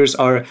players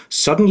are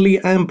suddenly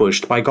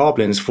ambushed by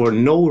goblins for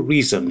no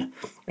reason,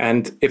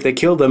 and if they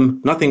kill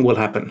them, nothing will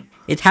happen.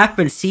 It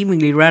happens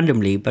seemingly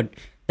randomly, but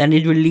then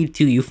it will lead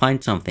to you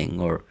find something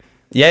or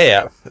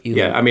Yeah. you.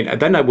 Yeah, I mean,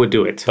 then I would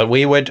do it. But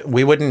we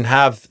wouldn't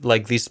have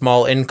like these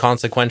small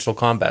inconsequential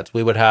combats.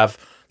 We would have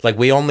like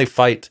we only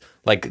fight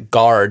like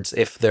guards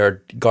if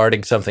they're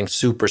guarding something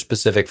super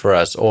specific for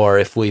us, or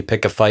if we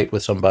pick a fight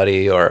with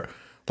somebody, or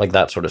like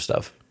that sort of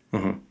stuff.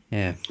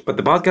 Yeah. But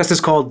the podcast is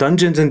called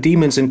Dungeons and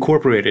Demons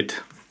Incorporated,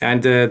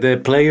 and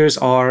the players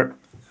are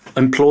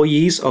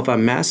employees of a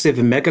massive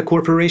mega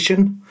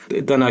corporation.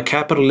 Then a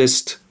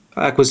capitalist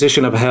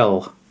acquisition of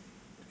hell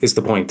is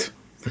the point.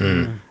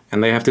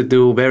 And they have to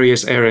do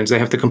various errands. They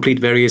have to complete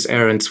various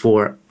errands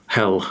for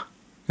hell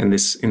in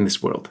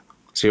this world.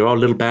 So you're all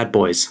little bad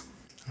boys.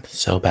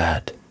 So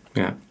bad.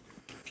 Yeah.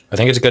 I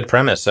think it's a good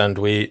premise, and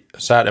we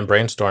sat and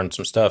brainstormed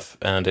some stuff,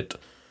 and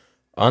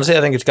I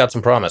think it's got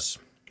some promise.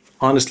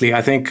 Honestly,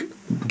 I think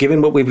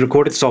given what we've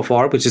recorded so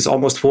far, which is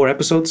almost 4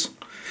 episodes,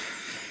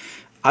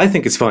 I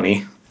think it's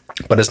funny.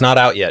 But it's not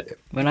out yet.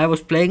 When I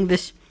was playing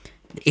this,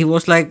 it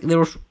was like there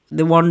was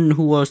the one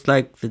who was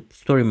like the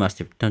story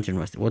master, dungeon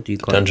master. What do you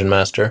call Dungeon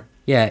Master. it?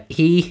 Yeah,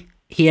 he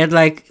had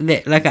like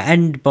an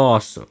end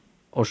boss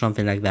or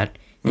something like that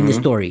in the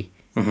story.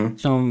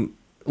 Some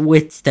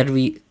wits that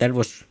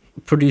was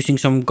producing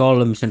some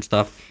golems and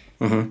stuff.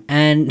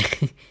 And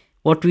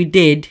what we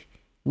did,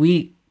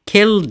 we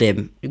killed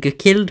him. We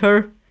killed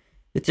her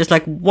with just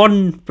like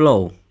one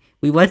blow.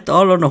 We went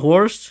all on a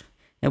horse,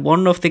 and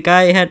one of the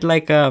guy had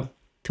like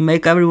to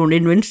make everyone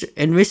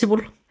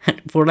invisible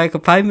for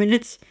like 5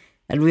 minutes,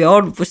 and we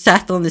all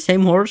sat on the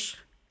same horse,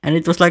 and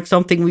it was like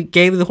something we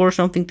gave the horse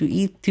something to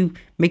eat to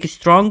make it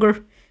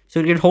stronger, so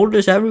it could hold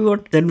us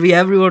everyone. Then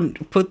everyone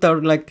put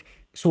our like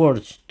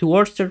swords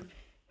towards her,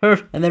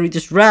 and then we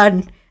just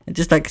ran and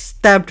just like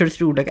stabbed her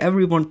through, like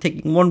everyone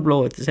taking one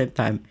blow at the same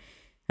time,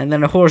 and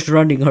then a horse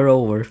running her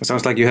over. It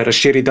sounds like you had a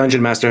shitty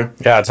dungeon master.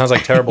 Yeah, it sounds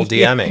like terrible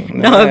DMing.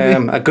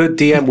 No, A good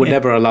DM would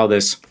never allow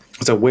this.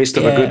 It's a waste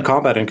of a Yeah. good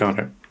combat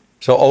encounter.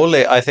 So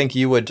Ole, I think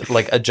you would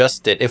like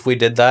adjust it if we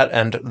did that,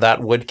 and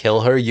that would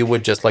kill her. You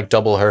would just like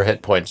double her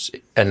hit points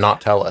and not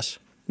tell us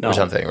No. or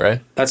something, right?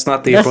 That's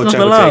not the that's approach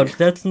not I would allowed. take.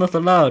 That's not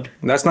allowed.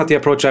 That's not the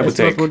approach I would That's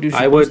not take. what you're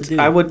I would, supposed to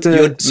do. I would, You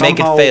would make it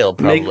somehow fail,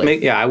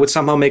 probably. I would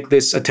somehow make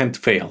this attempt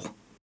fail.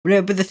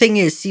 Yeah, but the thing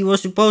is, he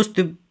was supposed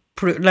to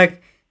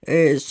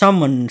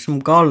summon some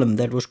golem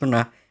that was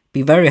gonna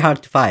be very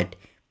hard to fight,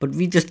 but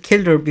we just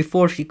killed her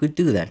before she could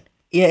do that.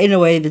 Yeah, in a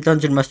way, the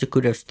dungeon master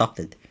could have stopped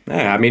it.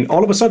 Yeah, I mean,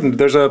 all of a sudden,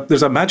 there's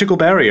a magical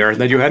barrier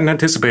that you hadn't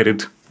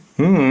anticipated.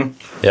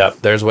 Yeah,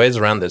 there's ways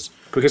around this.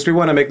 Because we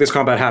want to make this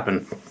combat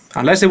happen.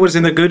 Unless it was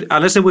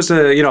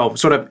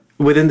sort of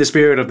within the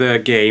spirit of the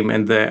game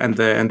and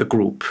the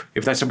group.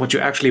 If that's what you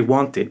actually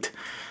wanted,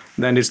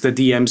 then it's the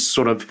DM's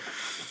sort of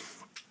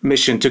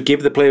mission to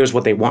give the players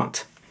what they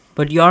want.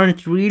 But you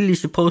aren't really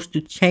supposed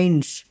to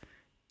change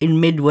in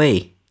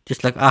midway.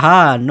 Just like,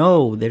 aha,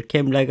 no, there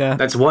came like a...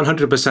 That's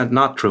 100%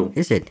 not true.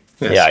 Is it?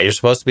 Yes. Yeah, you're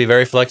supposed to be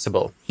very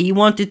flexible. He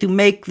wanted to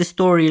make the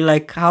story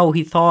like how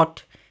he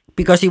thought,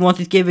 because he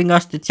wanted giving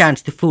us the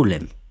chance to fool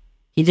him.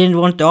 He didn't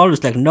want to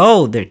always like,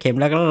 no, there came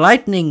like a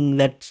lightning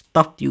that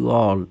stopped you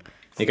all.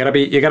 You gotta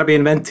be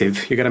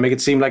inventive. You gotta make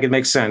it seem like it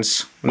makes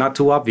sense, not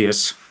too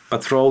obvious.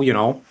 But throw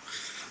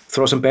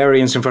some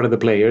variants in front of the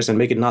players and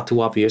make it not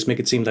too obvious. Make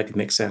it seem like it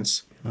makes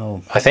sense.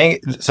 Oh, I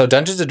think so.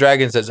 Dungeons and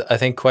Dragons is, I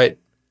think, quite.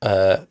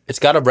 It's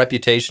got a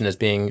reputation as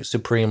being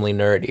supremely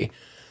nerdy,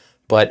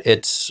 but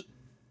it's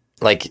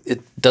like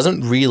it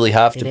doesn't really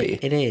have to be.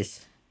 it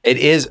is. It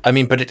is. I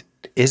mean, but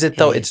is it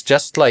though? It's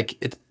just like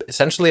it's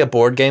essentially a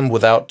board game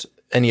without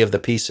any of the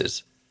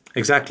pieces.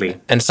 Exactly.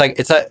 And it's like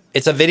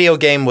it's a video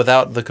game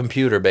without the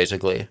computer,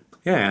 basically.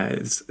 Yeah,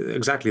 it's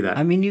exactly that.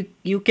 I mean,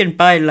 you can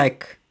buy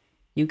like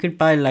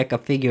a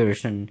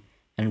figures and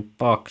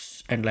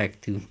box and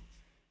like to.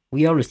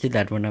 We always did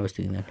that when I was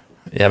doing that.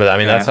 Yeah, but I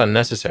mean that's Yeah.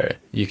 unnecessary.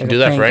 You can Like do a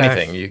that for playing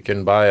anything. card. You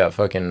can buy a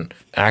fucking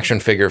action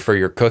figure for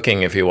your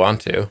cooking if you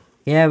want to.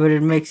 Yeah, but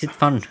it makes it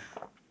fun.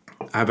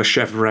 I have a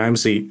Chef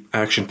Ramsay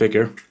action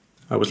figure.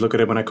 I always look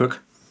at it when I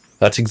cook.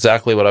 That's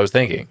exactly what I was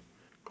thinking.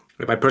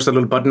 If I press a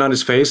little button on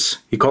his face,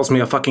 he calls me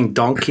a fucking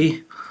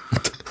donkey.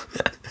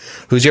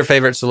 Who's your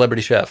favorite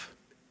celebrity chef?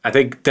 I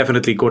think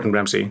definitely Gordon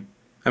Ramsay.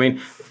 I mean,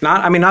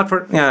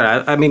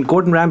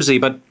 Gordon Ramsay,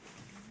 but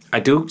I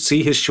do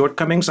see his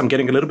shortcomings. I'm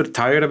getting a little bit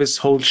tired of his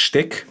whole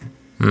shtick.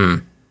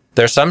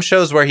 There's some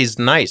shows where he's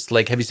nice.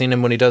 Like, have you seen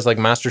him when he does like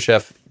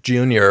MasterChef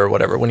Junior or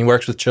whatever, when he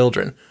works with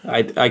children?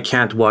 I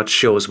can't watch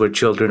shows where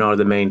children are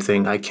the main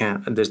thing. I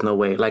can't. There's no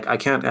way. Like I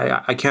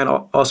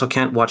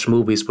can't watch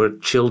movies where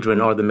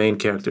children are the main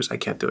characters. I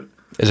can't do it.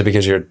 Is it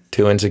because you're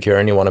too insecure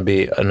and you want to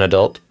be an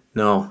adult?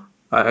 No,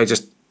 I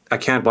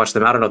can't watch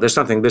them. I don't know.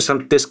 There's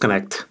some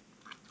disconnect.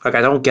 Like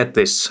I don't get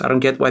this. I don't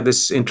get why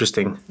this is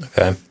interesting.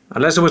 Okay.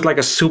 Unless it was like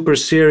a super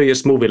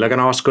serious movie, like an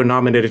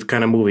Oscar-nominated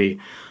kind of movie.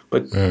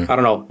 But I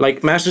don't know.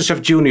 Like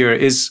MasterChef Junior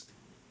is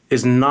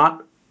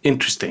not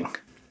interesting.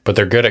 But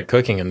they're good at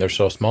cooking and they're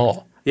so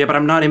small. Yeah, but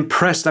I'm not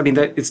impressed. I mean,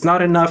 it's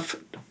not enough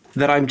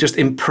that I'm just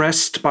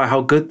impressed by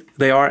how good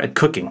they are at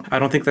cooking. I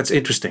don't think that's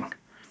interesting.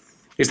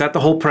 Is that the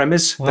whole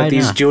premise? Why that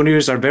these not?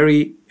 juniors are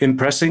very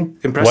impressive?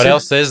 What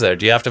else is there?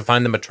 Do you have to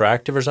find them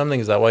attractive or something?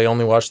 Is that why you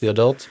only watch the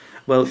adults?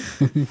 Well,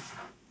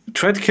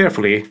 tread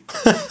carefully.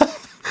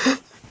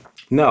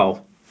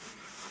 No,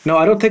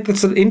 I don't think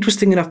that's an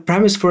interesting enough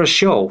premise for a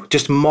show.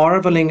 Just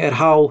marveling at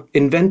how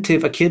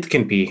inventive a kid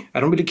can be. I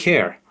don't really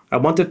care. I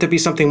want it to be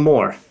something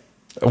more.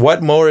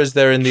 What more is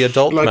there in the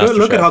adult Like, MasterChef?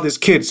 look at how this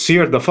kid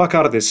seared the fuck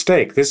out of this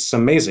steak. This is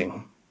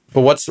amazing.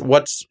 But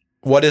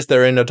what is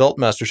there in adult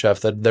MasterChef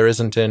that there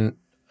isn't in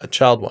a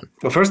child one?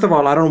 Well, first of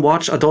all, I don't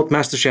watch adult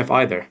MasterChef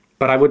either.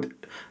 But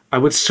I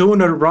would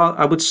sooner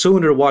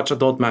watch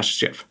adult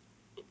MasterChef.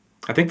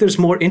 I think there's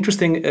more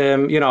interesting,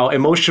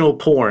 emotional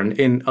porn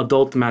in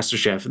adult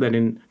MasterChef than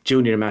in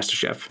junior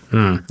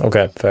MasterChef.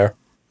 Okay, fair.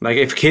 Like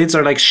if kids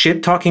are like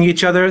shit talking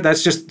each other,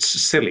 that's just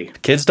silly.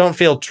 Kids don't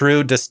feel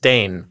true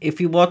disdain.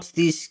 If you watch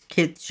these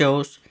kid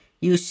shows,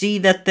 you see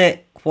that the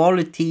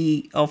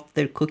quality of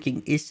their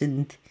cooking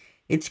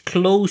it's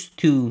close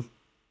to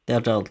the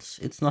adults.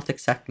 It's not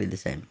exactly the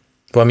same.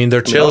 Well, I mean,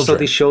 they're I mean, also, children.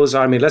 these shows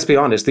are, let's be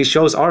honest, these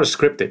shows are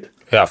scripted.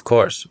 Yeah, of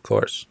course.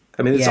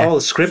 I mean, it's Yeah, all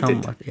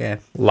scripted. somewhat, yeah.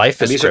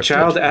 Life is These are scripted.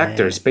 child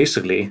actors,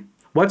 basically.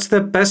 What's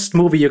the best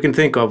movie you can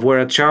think of where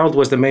a child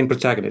was the main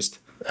protagonist?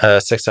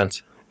 Sixth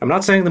Sense. I'm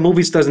not saying the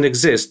movies doesn't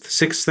exist.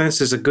 Sixth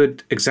Sense is a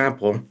good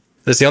example.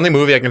 That's the only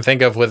movie I can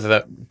think of with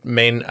the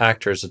main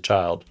actor as a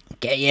child.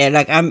 Okay, yeah,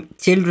 like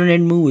children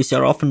in movies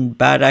are often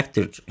bad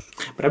actors.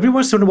 But every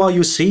once in a while,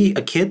 you see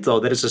a kid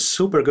though that is a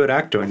super good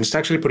actor, and it's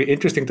actually pretty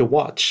interesting to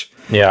watch.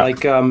 Yeah.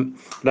 Like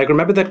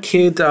remember that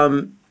kid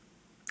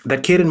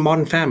in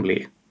Modern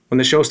Family when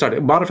the show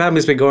started. Modern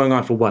Family's been going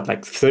on for what,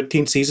 like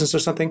 13 seasons or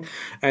something.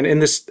 And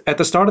at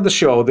the start of the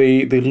show,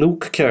 the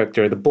Luke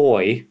character, the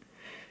boy,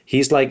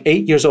 he's like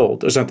 8 years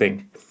old or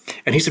something,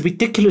 and he's a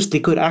ridiculously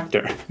good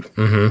actor.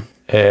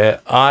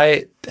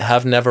 I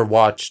have never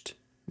watched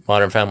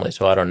Modern Family,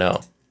 so I don't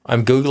know.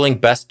 I'm Googling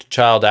best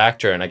child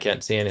actor and I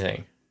can't see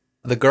anything.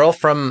 The girl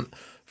from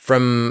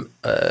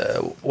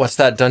what's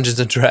that Dungeons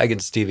and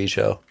Dragons TV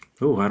show?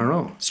 Ooh, I don't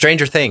know.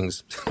 Stranger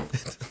Things.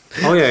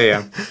 Oh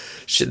yeah.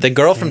 The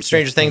girl from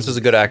Stranger Things was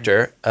a good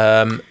actor.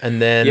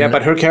 And then Yeah,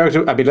 but her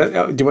character, I mean, do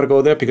you want to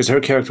go there? Because her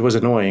character was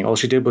annoying. All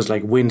she did was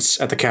like wince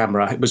at the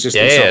camera. It was just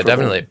yeah, insufferable.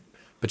 definitely.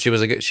 But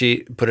she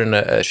put in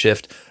a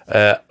shift.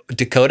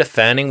 Dakota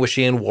Fanning, was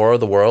she in War of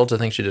the Worlds? I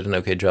think she did an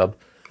okay job.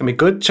 I mean,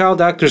 good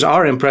child actors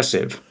are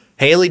impressive.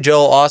 Haley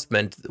Joel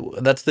Osment,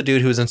 that's the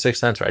dude who was in Sixth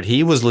Sense, right?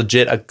 He was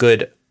legit a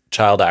good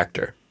child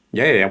actor.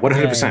 Yeah,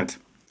 100%.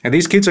 And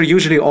these kids are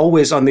usually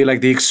always on the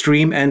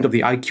extreme end of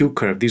the IQ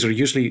curve. These are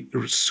usually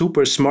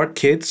super smart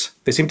kids.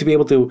 They seem to be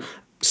able to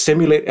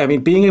simulate. I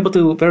mean, being able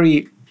to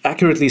very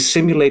accurately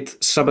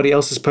simulate somebody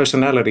else's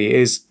personality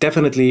is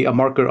definitely a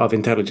marker of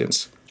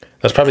intelligence.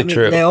 That's probably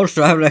true. They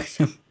also have like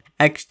some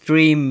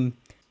extreme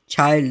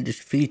childish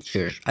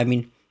features. I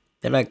mean,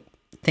 they're like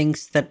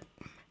things that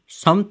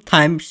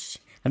sometimes,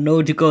 I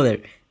know to go there,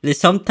 they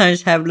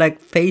sometimes have like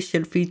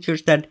facial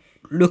features that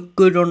look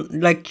good on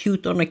like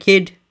cute on a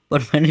kid,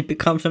 but when it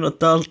becomes an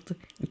adult,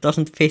 it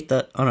doesn't fit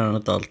on an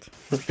adult.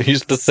 Are you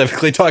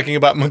specifically talking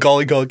about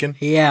Macaulay Culkin?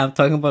 Yeah, I'm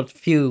talking about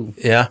few.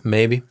 Yeah,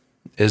 maybe.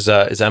 Is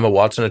Emma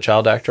Watson a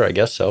child actor? I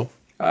guess so.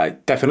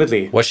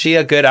 Definitely. Was she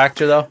a good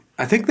actor though?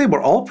 I think they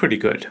were all pretty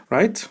good,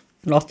 right?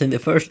 Not in the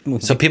first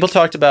movie. So people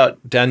talked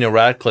about Daniel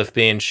Radcliffe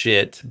being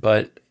shit,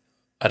 but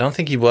I don't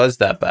think he was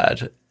that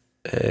bad.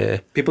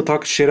 People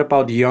talk shit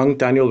about young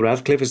Daniel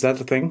Radcliffe. Is that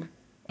the thing?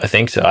 I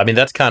think so. I mean,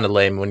 that's kind of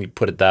lame when you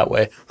put it that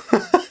way.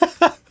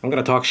 I'm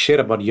gonna talk shit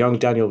about young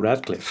Daniel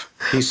Radcliffe.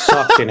 He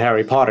sucked in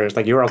Harry Potter. It's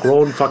like, you're a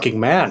grown fucking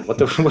man.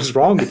 What's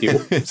wrong with you?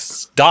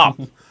 Stop.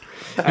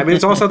 I mean,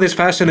 it's also this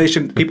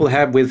fascination people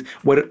have with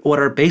what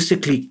are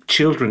basically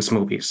children's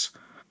movies,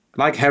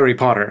 like Harry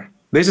Potter.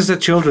 This is a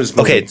children's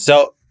movie. Okay,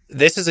 so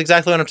this is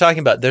exactly what I'm talking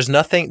about. There's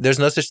no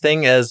such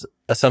thing as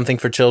something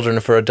for children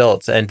or for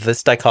adults, and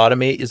this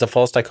dichotomy is a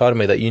false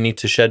dichotomy that you need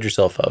to shed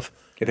yourself of.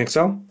 You think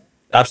so?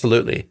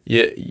 Absolutely.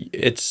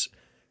 It's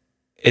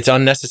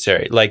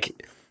unnecessary.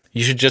 Like,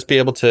 you should just be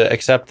able to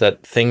accept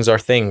that things are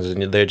things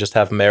and they just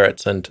have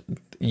merits, and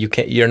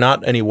you're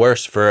not any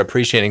worse for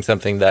appreciating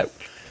something that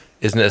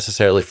isn't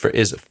necessarily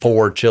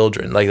for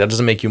children. Like, that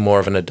doesn't make you more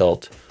of an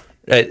adult.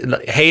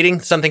 Hating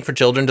something for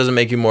children doesn't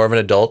make you more of an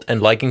adult,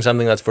 and liking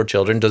something that's for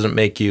children doesn't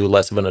make you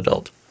less of an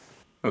adult.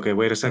 Okay,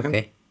 wait a second.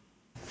 Okay.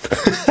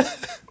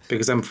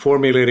 Because I'm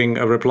formulating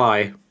a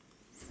reply.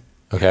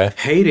 Okay.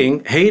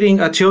 Hating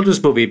a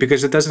children's movie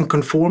because it doesn't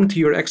conform to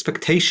your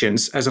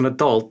expectations as an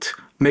adult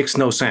makes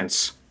no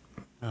sense.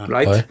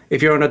 Right? What?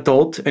 If you're an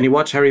adult and you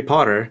watch Harry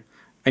Potter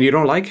and you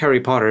don't like Harry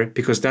Potter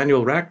because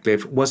Daniel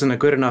Radcliffe wasn't a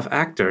good enough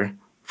actor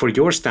for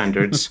your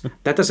standards,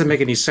 that doesn't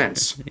make any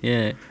sense.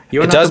 Yeah.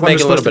 You're It not does the one make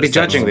who's a little supposed to bit be of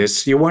sense. judging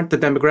this. You weren't the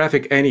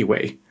demographic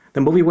anyway.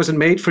 The movie wasn't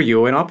made for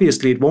you, and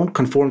obviously it won't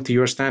conform to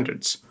your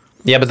standards.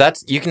 Yeah,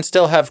 but you can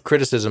still have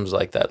criticisms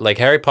like that. Like,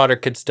 Harry Potter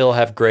could still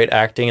have great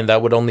acting, and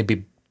that would only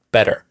be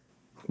better.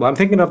 Well, I'm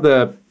thinking of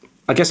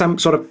I guess I'm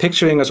sort of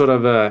picturing a sort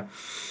of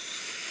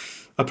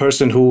a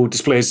person who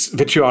displays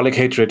vitriolic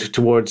hatred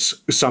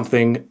towards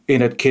something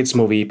in a kid's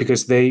movie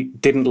because they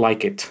didn't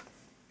like it.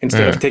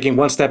 Instead of taking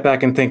one step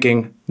back and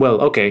thinking, well,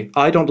 okay,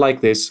 I don't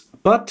like this,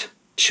 but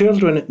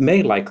children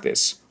may like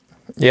this.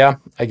 Yeah,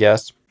 I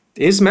guess.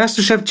 Is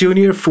MasterChef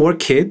Junior for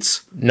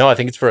kids? No, I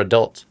think it's for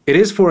adults. It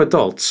is for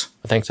adults.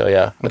 I think so,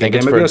 yeah. I think Okay,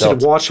 it's maybe for I should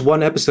adults. watch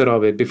one episode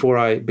of it before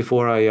I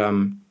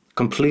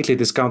completely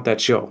discount that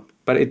show.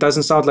 But it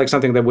doesn't sound like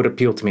something that would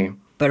appeal to me.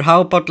 But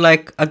how about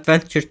like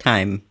Adventure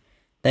Time?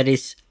 That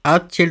is a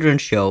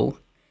children's show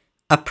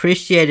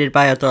appreciated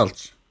by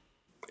adults.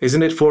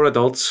 Isn't it for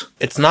adults?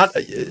 It's not.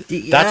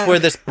 That's where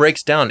this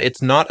breaks down.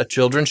 It's not a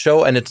children's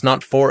show, and it's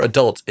not for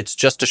adults. It's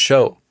just a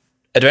show.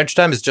 Adventure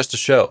Time is just a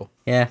show.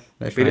 Yeah,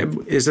 that's I right.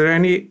 mean, is there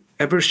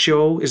ever a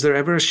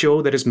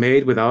show that is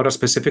made without a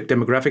specific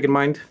demographic in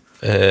mind?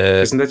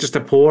 Isn't that just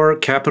a poor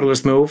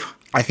capitalist move?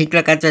 I think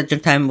like Adventure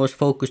Time was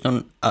focused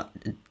on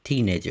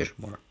teenagers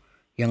more.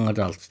 Young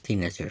adults,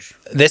 teenagers.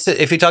 This,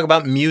 if you talk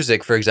about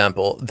music, for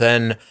example,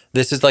 then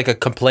this is like a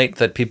complaint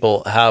that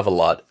people have a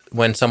lot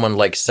when someone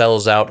like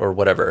sells out or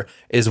whatever,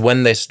 is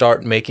when they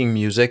start making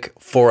music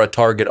for a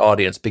target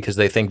audience because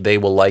they think they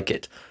will like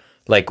it.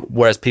 Like,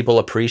 whereas people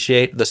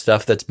appreciate the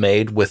stuff that's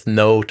made with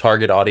no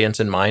target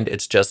audience in mind,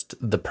 it's just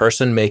the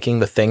person making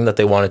the thing that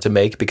they wanted to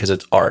make because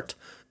it's art,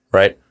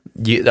 right?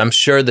 I'm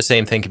sure the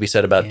same thing could be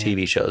said about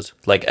TV shows.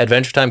 Like,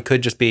 Adventure Time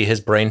could just be his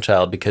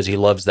brainchild because he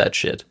loves that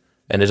shit.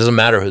 And it doesn't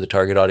matter who the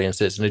target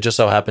audience is. And it just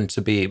so happens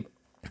to be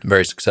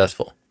very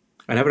successful.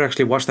 I never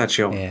actually watched that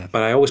show,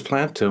 but I always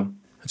planned to.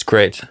 It's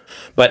great.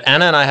 But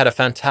Anna and I had a You have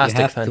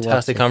fantastic to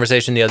watch it.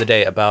 conversation the other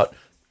day about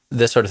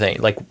this sort of thing.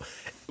 Like,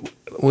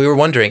 we were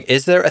wondering,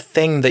 is there a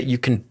thing that you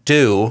can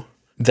do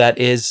that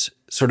is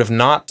sort of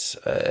not,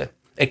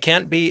 it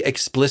can't be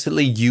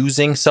explicitly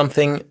using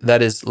something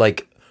that is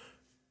like,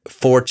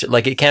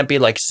 like it can't be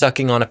like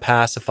sucking on a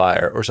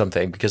pacifier or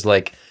something because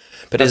like,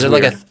 but That's is there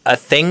weird. like a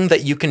thing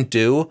that you can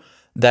do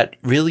that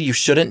really you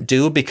shouldn't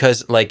do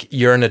because like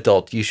you're an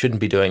adult, you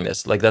shouldn't be doing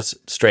this. Like, that's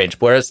strange.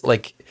 Whereas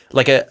like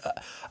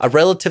a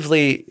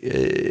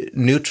relatively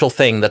neutral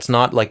thing that's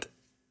not like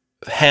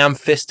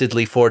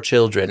ham-fistedly for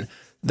children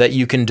that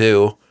you can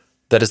do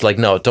that is like,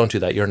 no, don't do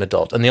that. You're an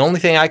adult. And the only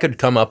thing I could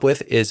come up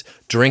with is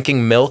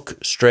drinking milk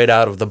straight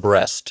out of the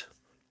breast.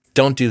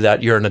 Don't do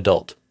that. You're an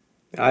adult.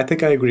 I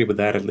think I agree with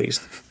that at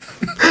least.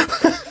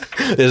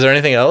 Is there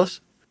anything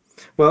else?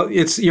 Well,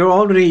 you're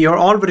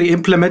already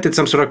implemented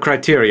some sort of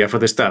criteria for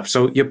this stuff.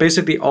 So you're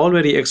basically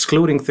already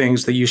excluding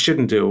things that you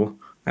shouldn't do,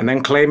 and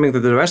then claiming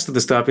that the rest of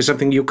the stuff is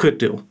something you could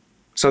do.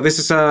 So this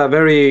is a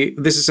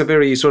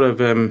very sort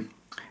of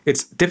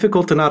it's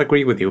difficult to not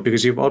agree with you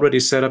because you've already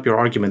set up your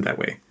argument that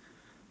way.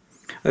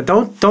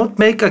 Don't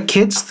make a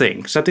kids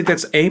thing, something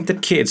that's aimed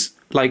at kids,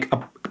 like a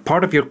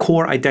part of your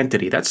core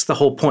identity. That's the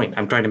whole point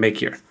I'm trying to make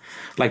here.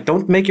 Like,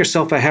 don't make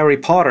yourself a Harry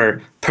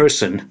Potter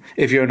person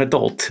if you're an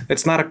adult.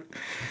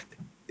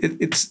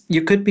 it's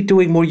you could be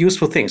doing more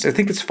useful things. I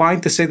think it's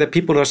fine to say that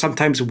people are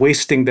sometimes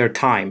wasting their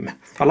time.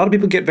 A lot of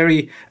people get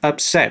very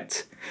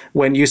upset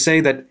when you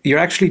say that you're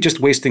actually just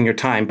wasting your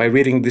time by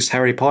reading this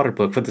Harry Potter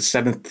book for the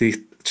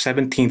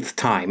 17th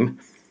time.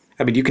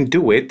 I mean, you can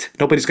do it.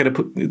 Nobody's going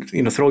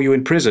to throw you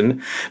in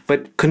prison,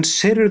 but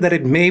consider that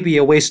it may be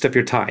a waste of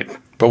your time.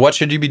 But what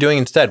should you be doing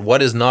instead?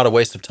 What is not a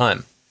waste of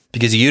time?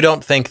 Because you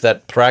don't think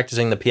that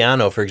practicing the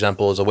piano, for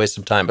example, is a waste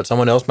of time, but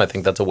someone else might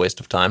think that's a waste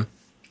of time.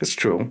 It's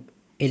true.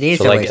 It is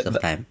So, a like, waste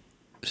of time.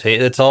 See,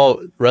 it's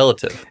all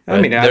relative. I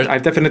right? mean,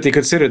 I've definitely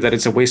considered that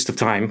it's a waste of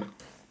time.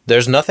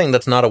 There's nothing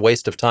that's not a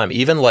waste of time.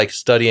 Even like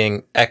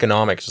studying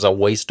economics is a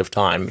waste of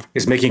time.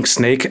 Is making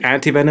snake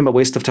antivenom a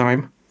waste of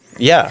time?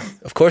 Yeah,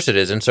 of course it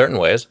is in certain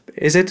ways.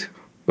 Is it?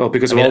 Well,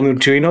 because of mean, all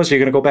neutrinos, you're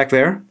going to go back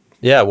there?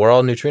 Yeah, we're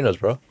all neutrinos,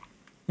 bro.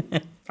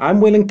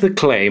 I'm willing to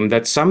claim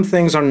that some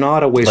things are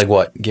not a waste. Like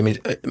what? Give me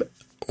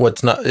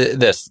what's not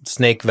this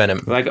snake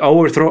venom? Like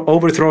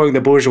overthrowing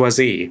the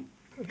bourgeoisie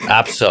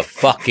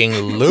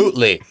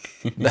Absolutely.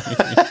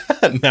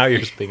 Now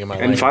you're speaking my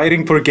and language.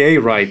 fighting for gay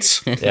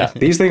rights. Yeah,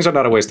 These things are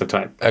not a waste of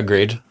time.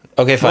 agreed.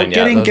 Okay, But fine.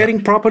 Yeah,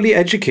 getting properly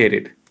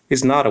educated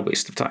is not a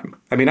waste of time.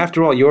 I mean,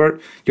 after all, you're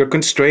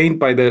constrained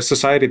by the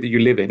society that you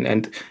live in,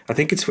 and I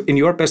think it's in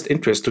your best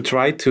interest to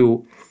try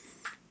to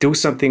do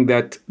something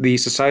that the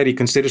society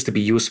considers to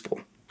be useful.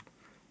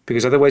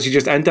 Because otherwise you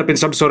just end up in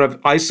some sort of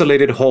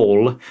isolated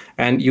hole,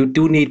 and you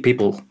do need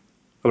people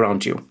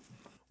around you.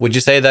 Would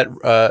you say that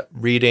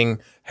reading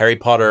Harry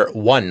Potter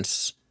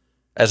once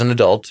as an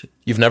adult,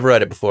 you've never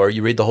read it before,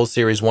 you read the whole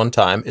series one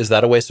time, is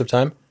that a waste of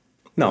time?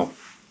 No.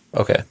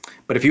 Okay.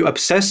 But if you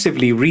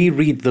obsessively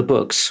reread the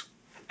books,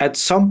 at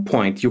some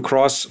point you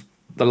cross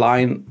the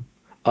line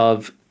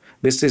of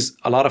this is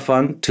a lot of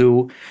fun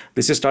to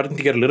this is starting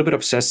to get a little bit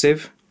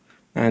obsessive,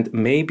 and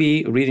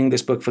maybe reading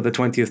this book for the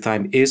 20th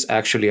time is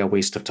actually a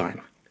waste of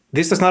time.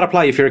 This does not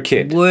apply if you're a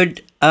kid.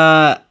 Would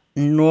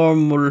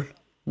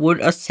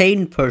a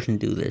sane person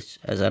do this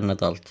as an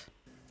adult?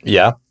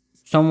 Yeah.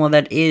 Someone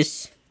that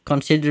is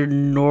considered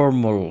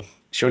normal.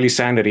 Surely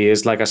sanity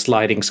is like a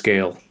sliding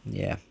scale.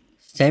 Yeah.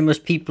 Same as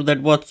people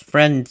that watch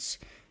Friends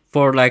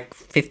for like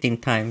 15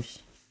 times.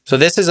 So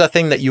this is a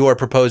thing that you are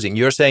proposing.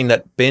 You're saying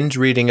that binge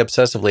reading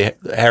obsessively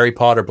Harry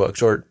Potter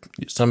books or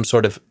some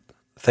sort of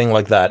thing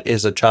like that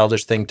is a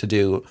childish thing to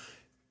do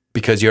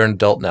because you're an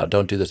adult now.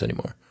 Don't do this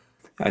anymore.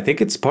 I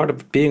think it's part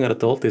of being an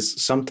adult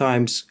is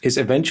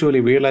eventually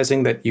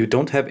realizing that you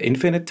don't have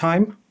infinite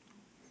time.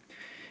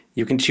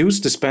 You can choose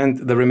to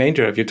spend the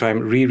remainder of your time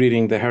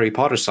rereading the Harry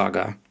Potter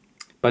saga.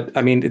 But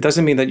I mean, it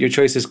doesn't mean that your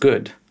choice is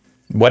good.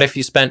 What if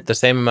you spent the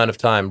same amount of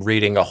time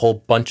reading a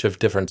whole bunch of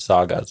different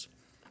sagas?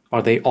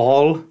 Are they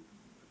all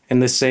in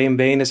the same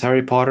vein as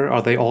Harry Potter?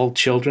 Are they all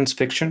children's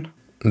fiction?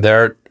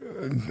 They're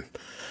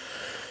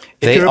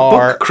If you're a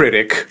book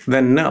critic,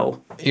 then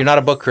no. You're not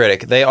a book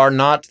critic. They're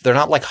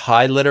not like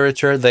high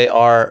literature.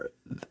 They're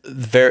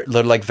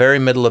like very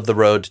middle of the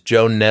road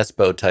Joan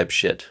Nesbo type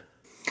shit.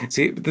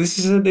 See,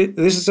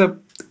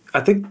 I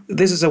think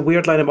this is a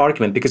weird line of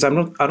argument because I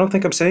don't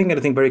think I'm saying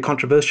anything very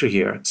controversial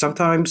here.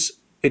 Sometimes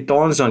it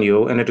dawns on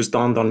you, and it has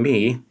dawned on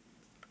me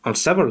on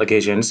several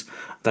occasions,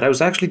 that I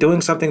was actually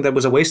doing something that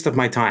was a waste of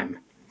my time.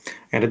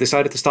 And I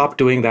decided to stop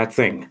doing that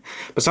thing.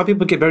 But some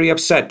people get very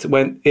upset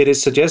when it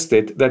is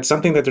suggested that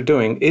something that they're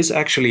doing is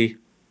actually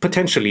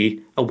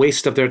potentially a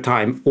waste of their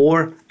time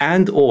or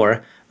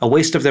a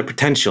waste of their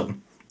potential.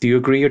 Do you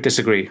agree or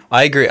disagree?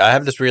 I agree. I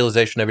have this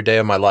realization every day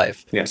of my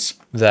life. Yes.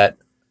 That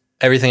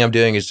everything I'm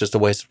doing is just a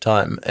waste of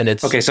time. And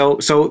it's Okay, so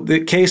the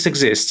case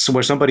exists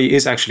where somebody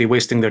is actually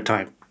wasting their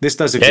time. This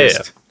does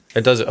exist. Yeah.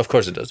 It does. Of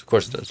course it does. Of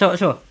course it does.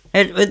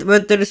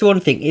 But there is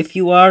one thing. If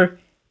you are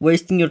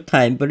wasting your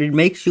time, but it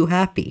makes you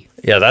happy.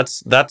 Yeah,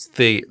 that's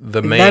the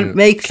main That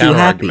makes you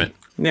happy. counter-argument.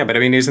 Yeah, but I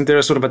mean, isn't there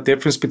a sort of a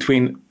difference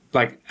between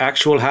like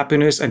actual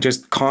happiness and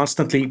just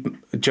constantly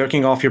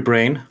jerking off your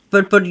brain?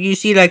 But you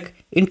see, like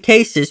in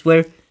cases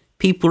where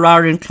people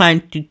are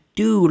inclined to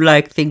do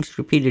like things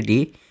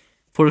repeatedly,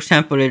 for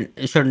example, in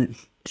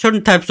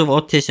certain types of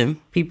autism,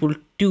 people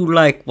do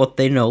like what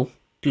they know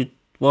to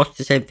watch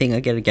the same thing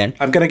again.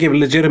 I'm going to give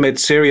legitimate,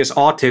 serious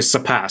autists a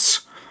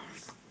pass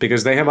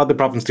because they have other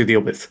problems to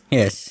deal with.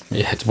 Yes.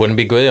 Yeah, it wouldn't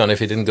be Guion if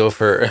he didn't go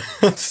for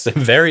some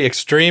very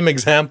extreme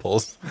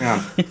examples.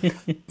 Yeah.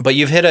 But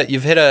you've hit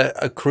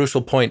a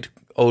crucial point,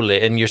 Ole,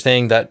 and you're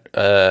saying that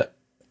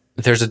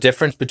there's a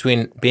difference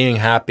between being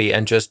happy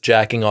and just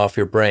jacking off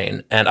your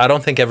brain. And I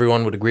don't think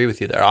everyone would agree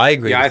with you there. I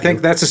agree. Yeah, with I think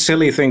you. that's a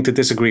silly thing to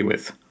disagree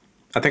with.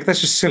 I think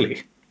that's just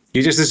silly.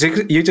 You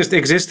just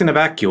exist in a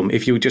vacuum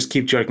if you just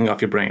keep jerking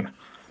off your brain.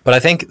 But I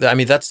think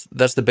that's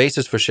the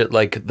basis for shit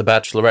like The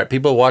Bachelorette.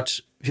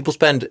 People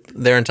spend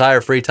their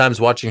entire free times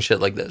watching shit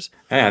like this.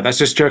 Yeah, that's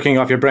just jerking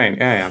off your brain.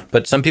 Yeah.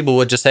 But some people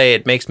would just say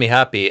it makes me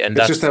happy, and It's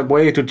that's just a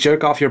way to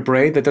jerk off your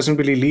brain that doesn't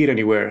really lead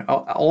anywhere.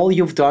 All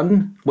you've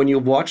done when you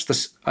watched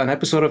an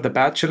episode of The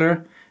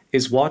Bachelor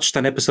is watched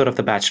an episode of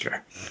The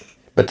Bachelor.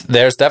 But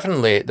there's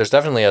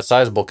definitely a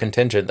sizable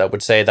contingent that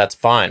would say that's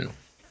fine.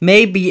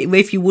 Maybe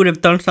if you would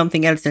have done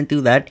something else and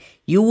do that,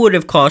 you would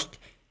have caused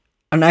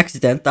an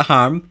accident, a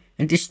harm,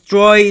 and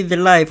destroy the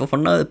life of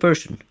another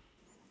person.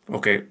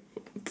 Okay.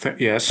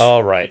 Yes.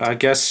 All right. I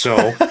guess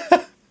so.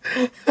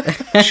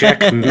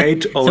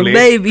 Checkmate, So Oli.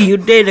 maybe you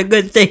did a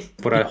good thing.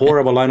 What a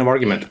horrible line of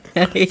argument.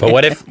 But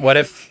what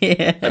if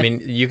I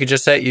mean, you could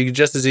just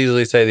as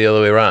easily say the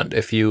other way around.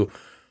 If you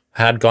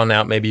had gone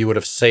out, maybe you would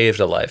have saved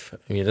a life.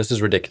 I mean, this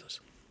is ridiculous.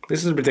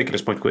 This is a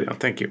ridiculous point, Guido.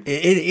 Thank you.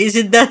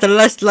 Isn't that a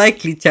less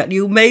likely chance?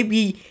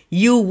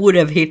 You would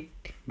have been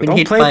Don't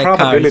hit play by a car.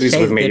 probabilities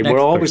with saved me. the next We're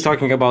always person.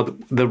 talking about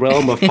the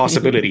realm of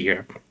possibility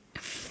here.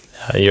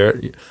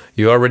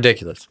 You are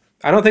ridiculous.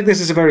 I don't think this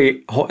is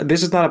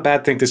this is not a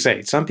bad thing to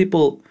say. Some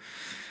people,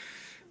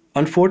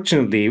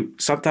 unfortunately,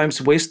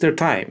 sometimes waste their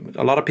time.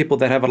 A lot of people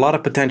that have a lot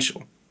of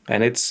potential,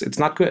 and it's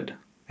not good.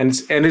 And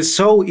it's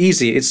so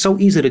easy. It's so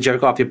easy to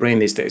jerk off your brain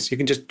these days. You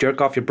can just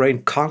jerk off your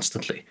brain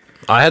constantly.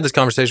 I had this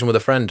conversation with a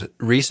friend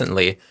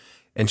recently,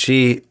 and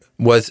she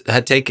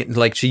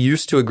she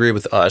used to agree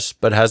with us,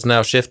 but has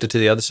now shifted to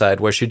the other side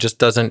where she just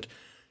doesn't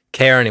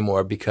care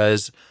anymore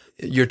because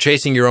you're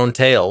chasing your own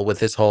tail with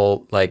this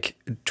whole like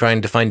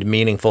trying to find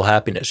meaningful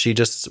happiness. She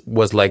just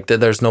was like,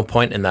 there's no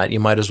point in that. You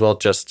might as well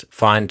just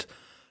find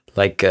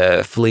like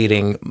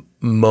fleeting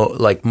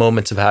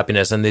moments of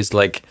happiness and these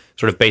like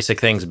sort of basic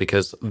things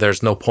because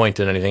there's no point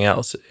in anything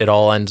else. It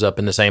all ends up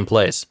in the same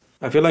place.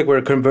 I feel like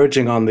we're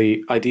converging on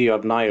the idea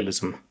of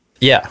nihilism.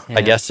 Yeah,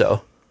 I guess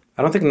so.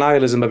 I don't think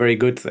nihilism is a very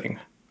good thing.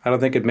 I don't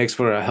think it makes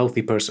for a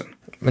healthy person.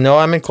 No,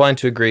 I'm inclined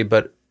to agree,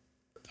 but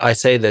I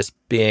say this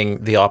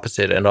being the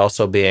opposite and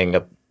also being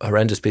a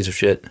horrendous piece of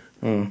shit.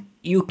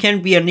 You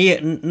can be a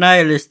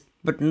nihilist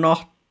but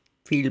not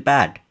feel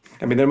bad.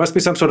 I mean, there must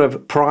be some sort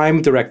of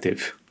prime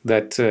directive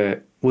that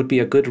would be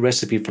a good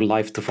recipe for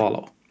life to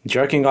follow.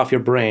 Jerking off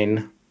your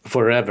brain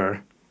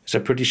forever is a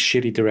pretty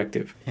shitty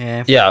directive.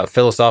 Yeah,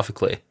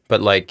 philosophically,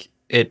 but like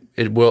it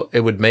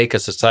would make a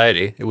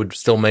society. It would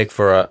still make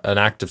for an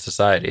active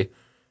society.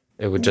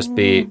 It would just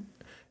be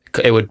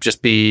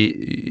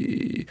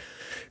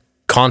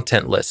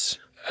contentless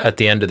at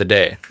the end of the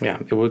day. Yeah,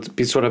 it would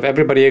be sort of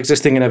everybody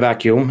existing in a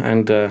vacuum,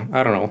 and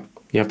I don't know.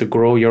 You have to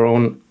grow your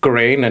own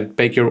grain and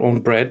bake your own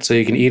bread so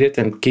you can eat it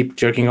and keep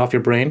jerking off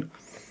your brain.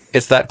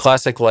 It's that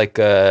classic like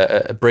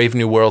a Brave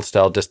New World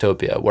style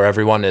dystopia where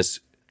everyone is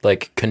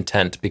like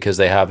content because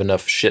they have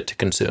enough shit to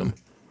consume.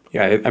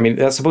 Yeah, I mean,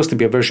 that's supposed to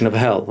be a version of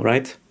hell,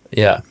 right?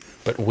 Yeah,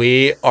 but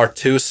we are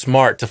too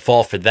smart to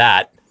fall for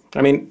that.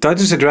 I mean,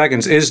 Dungeons &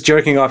 Dragons is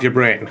jerking off your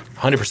brain.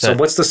 100%. So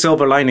what's the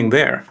silver lining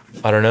there?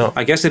 I don't know.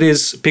 I guess it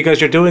is because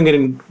you're doing it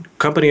in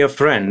company of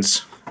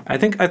friends. I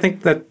think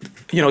that,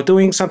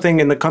 doing something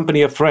in the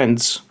company of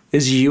friends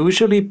is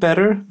usually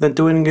better than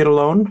doing it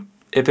alone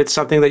if it's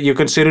something that you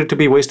consider to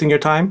be wasting your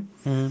time.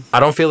 I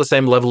don't feel the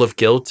same level of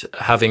guilt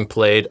having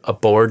played a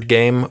board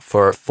game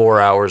for 4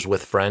 hours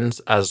with friends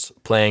as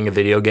playing a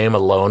video game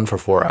alone for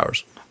 4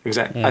 hours.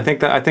 Exactly. Yeah.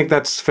 I think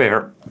that's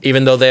fair.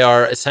 Even though they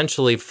are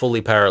essentially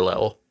fully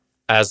parallel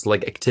as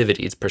like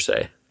activities per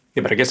se.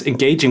 Yeah, but I guess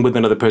engaging with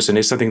another person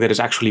is something that is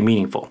actually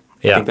meaningful.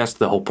 Yeah. I think that's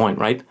the whole point,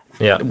 right?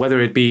 Yeah.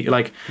 Whether it be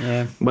like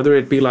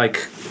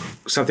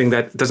something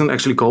that doesn't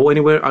actually go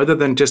anywhere other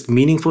than just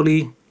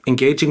meaningfully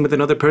engaging with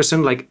another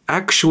person, like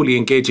actually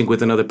engaging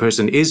with another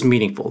person is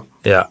meaningful.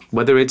 Yeah.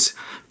 Whether it's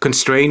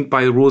constrained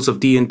by the rules of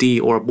D&D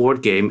or a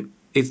board game,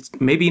 it's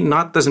maybe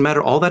doesn't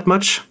matter all that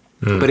much,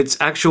 but it's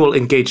actual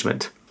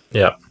engagement.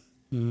 Yeah.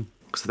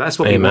 So that's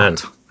what Amen. we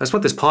want. That's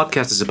what this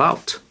podcast is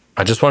about.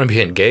 I just want to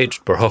be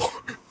engaged, bro.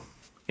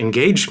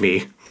 Engage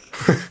me,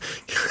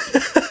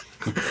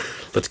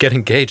 Let's get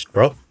engaged,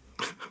 bro.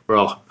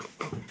 bro.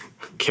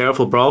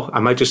 Careful, bro. I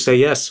might just say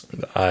yes.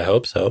 I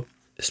hope so.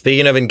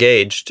 Speaking of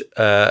engaged,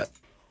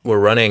 we're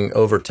running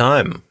over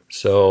time.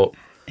 So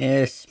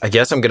Yes. I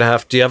guess I'm going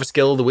to do you have a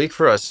skill of the week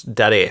for us,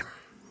 Daddy?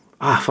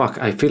 Ah, fuck.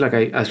 I feel like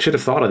I should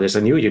have thought of this. I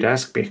knew you'd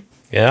ask me.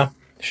 Yeah,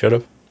 should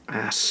have.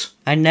 Ass.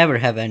 I never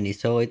have any,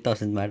 so it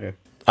doesn't matter.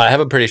 I have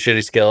a pretty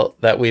shitty skill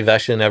that we've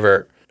actually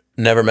never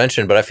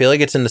mentioned, but I feel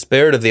like it's in the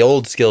spirit of the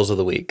old skills of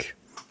the week.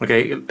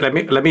 Okay,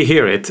 let me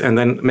hear it, and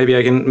then maybe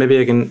I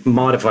can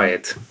modify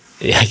it.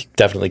 Yeah, you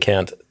definitely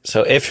can't.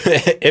 So if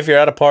you're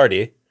at a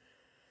party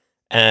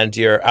and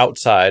you're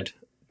outside,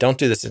 don't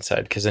do this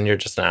inside because then you're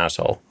just an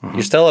asshole.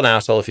 You're still an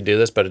asshole if you do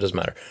this, but it doesn't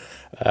matter.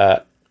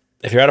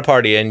 If you're at a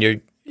party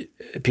and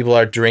people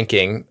are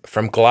drinking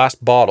from glass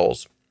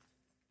bottles,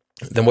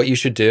 then what you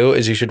should do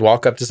is you should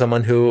walk up to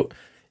someone who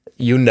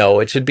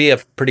it should be a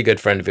pretty good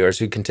friend of yours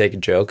who can take a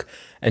joke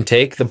and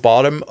take the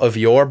bottom of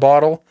your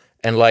bottle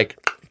and like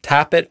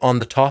tap it on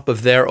the top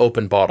of their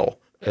open bottle.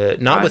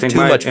 Not with too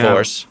much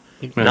force,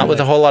 not with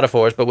a whole lot of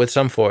force, but with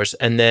some force.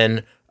 And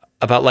then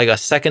about like a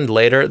second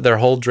later, their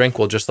whole drink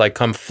will just like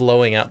come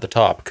flowing out the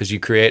top because you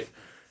create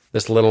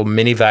this little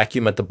mini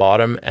vacuum at the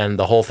bottom and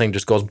the whole thing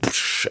just goes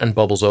and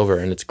bubbles over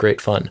and it's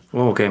great fun.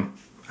 Oh, okay.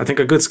 I think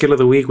a good skill of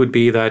the week would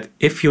be that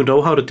if you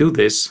know how to do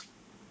this,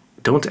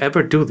 don't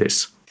ever do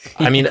this.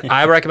 I mean,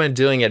 I recommend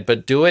doing it,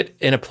 but do it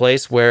in a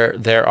place where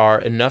there are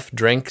enough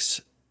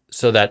drinks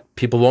so that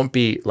people won't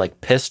be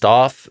like pissed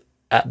off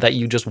that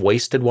you just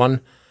wasted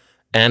one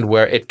and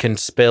where it can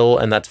spill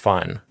and that's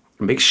fine.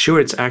 Make sure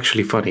it's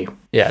actually funny.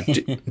 Yeah,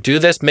 do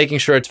this, making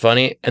sure it's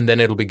funny, and then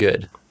it'll be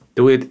good.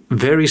 Do it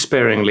very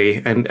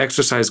sparingly and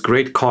exercise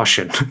great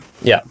caution.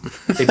 Yeah.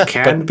 It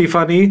can be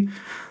funny,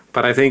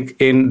 but I think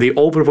in the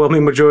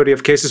overwhelming majority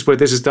of cases where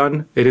this is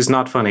done, it is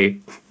not funny.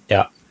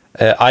 Yeah.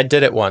 I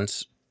did it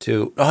once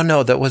to, oh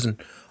no, that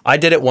wasn't, I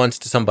did it once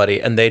to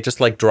somebody and they just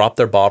like dropped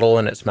their bottle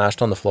and it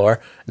smashed on the floor.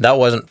 That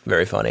wasn't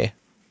very funny.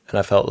 And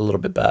I felt a little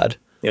bit bad.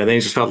 Yeah, then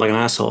you just felt like an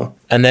asshole.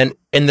 And then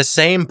in the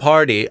same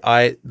party,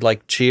 I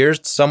like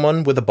cheersed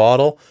someone with a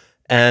bottle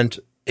and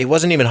it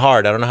wasn't even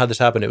hard. I don't know how this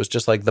happened. It was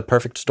just like the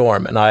perfect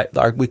storm. And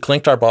we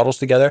clinked our bottles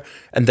together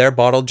and their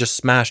bottle just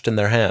smashed in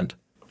their hand.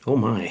 Oh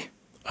my.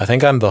 I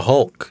think I'm the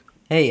Hulk.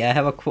 Hey, I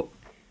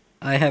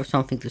have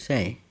something to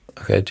say.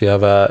 Okay, do you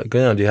have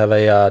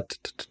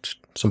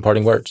some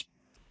parting words?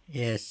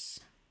 Yes.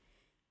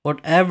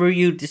 Whatever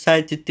you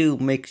decide to do,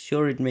 make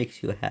sure it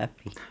makes you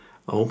happy.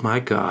 Oh my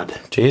God.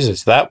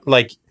 Jesus, that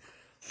like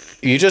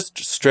you just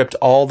stripped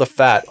all the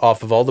fat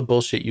off of all the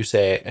bullshit you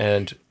say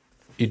and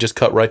you just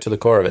cut right to the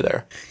core of it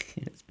there.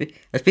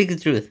 I speak the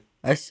truth.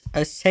 I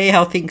say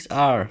how things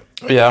are.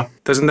 Yeah.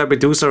 Doesn't that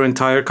reduce our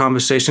entire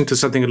conversation to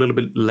something a little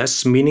bit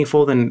less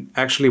meaningful than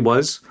actually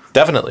was?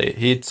 Definitely.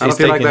 I don't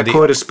feel like that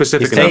quote is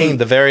specific He's enough. taking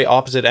the very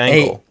opposite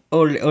angle. Hey,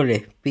 Ole,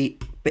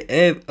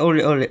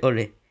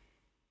 Ole.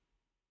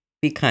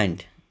 Be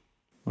kind.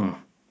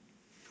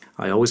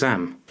 I always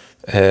am.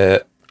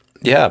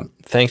 Yeah,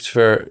 thanks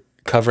for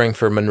covering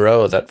for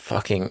Monroe, that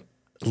fucking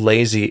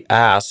lazy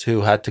ass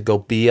who had to go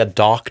be a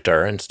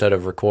doctor instead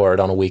of record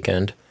on a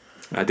weekend.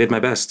 I did my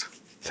best.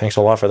 Thanks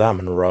a lot for that,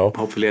 Monroe.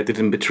 Hopefully I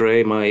didn't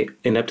betray my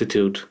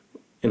ineptitude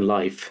in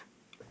life.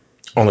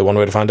 Only one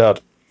way to find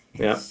out,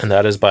 Yeah. and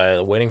that is by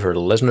waiting for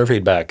listener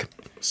feedback.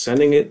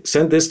 Send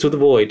this to the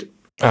void.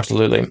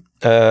 Absolutely.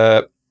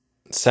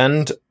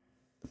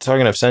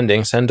 Talking of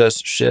sending, send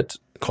us shit,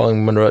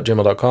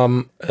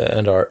 callingmonroe@gmail.com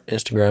and our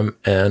Instagram.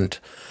 And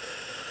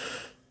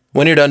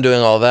when you're done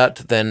doing all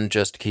that, then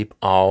just keep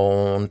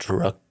on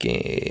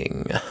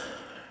trucking.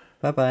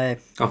 Bye-bye.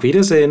 Auf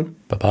Wiedersehen.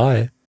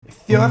 Bye-bye. If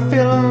you're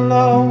feeling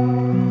low, in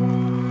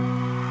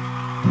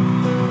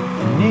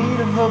need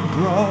of a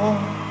bro,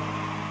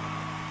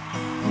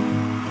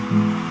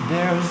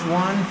 there's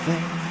one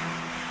thing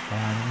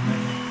that'll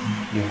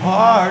make your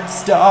heart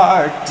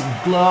start to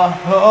glow.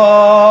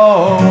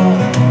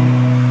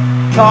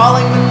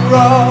 Calling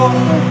Monroe,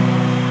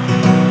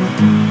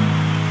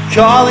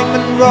 calling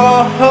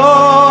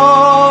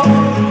Monroe,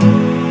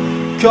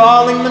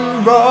 calling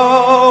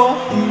Monroe,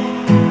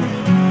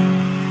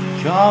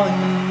 calling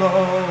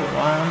Monroe,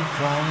 I'm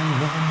calling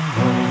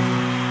Monroe.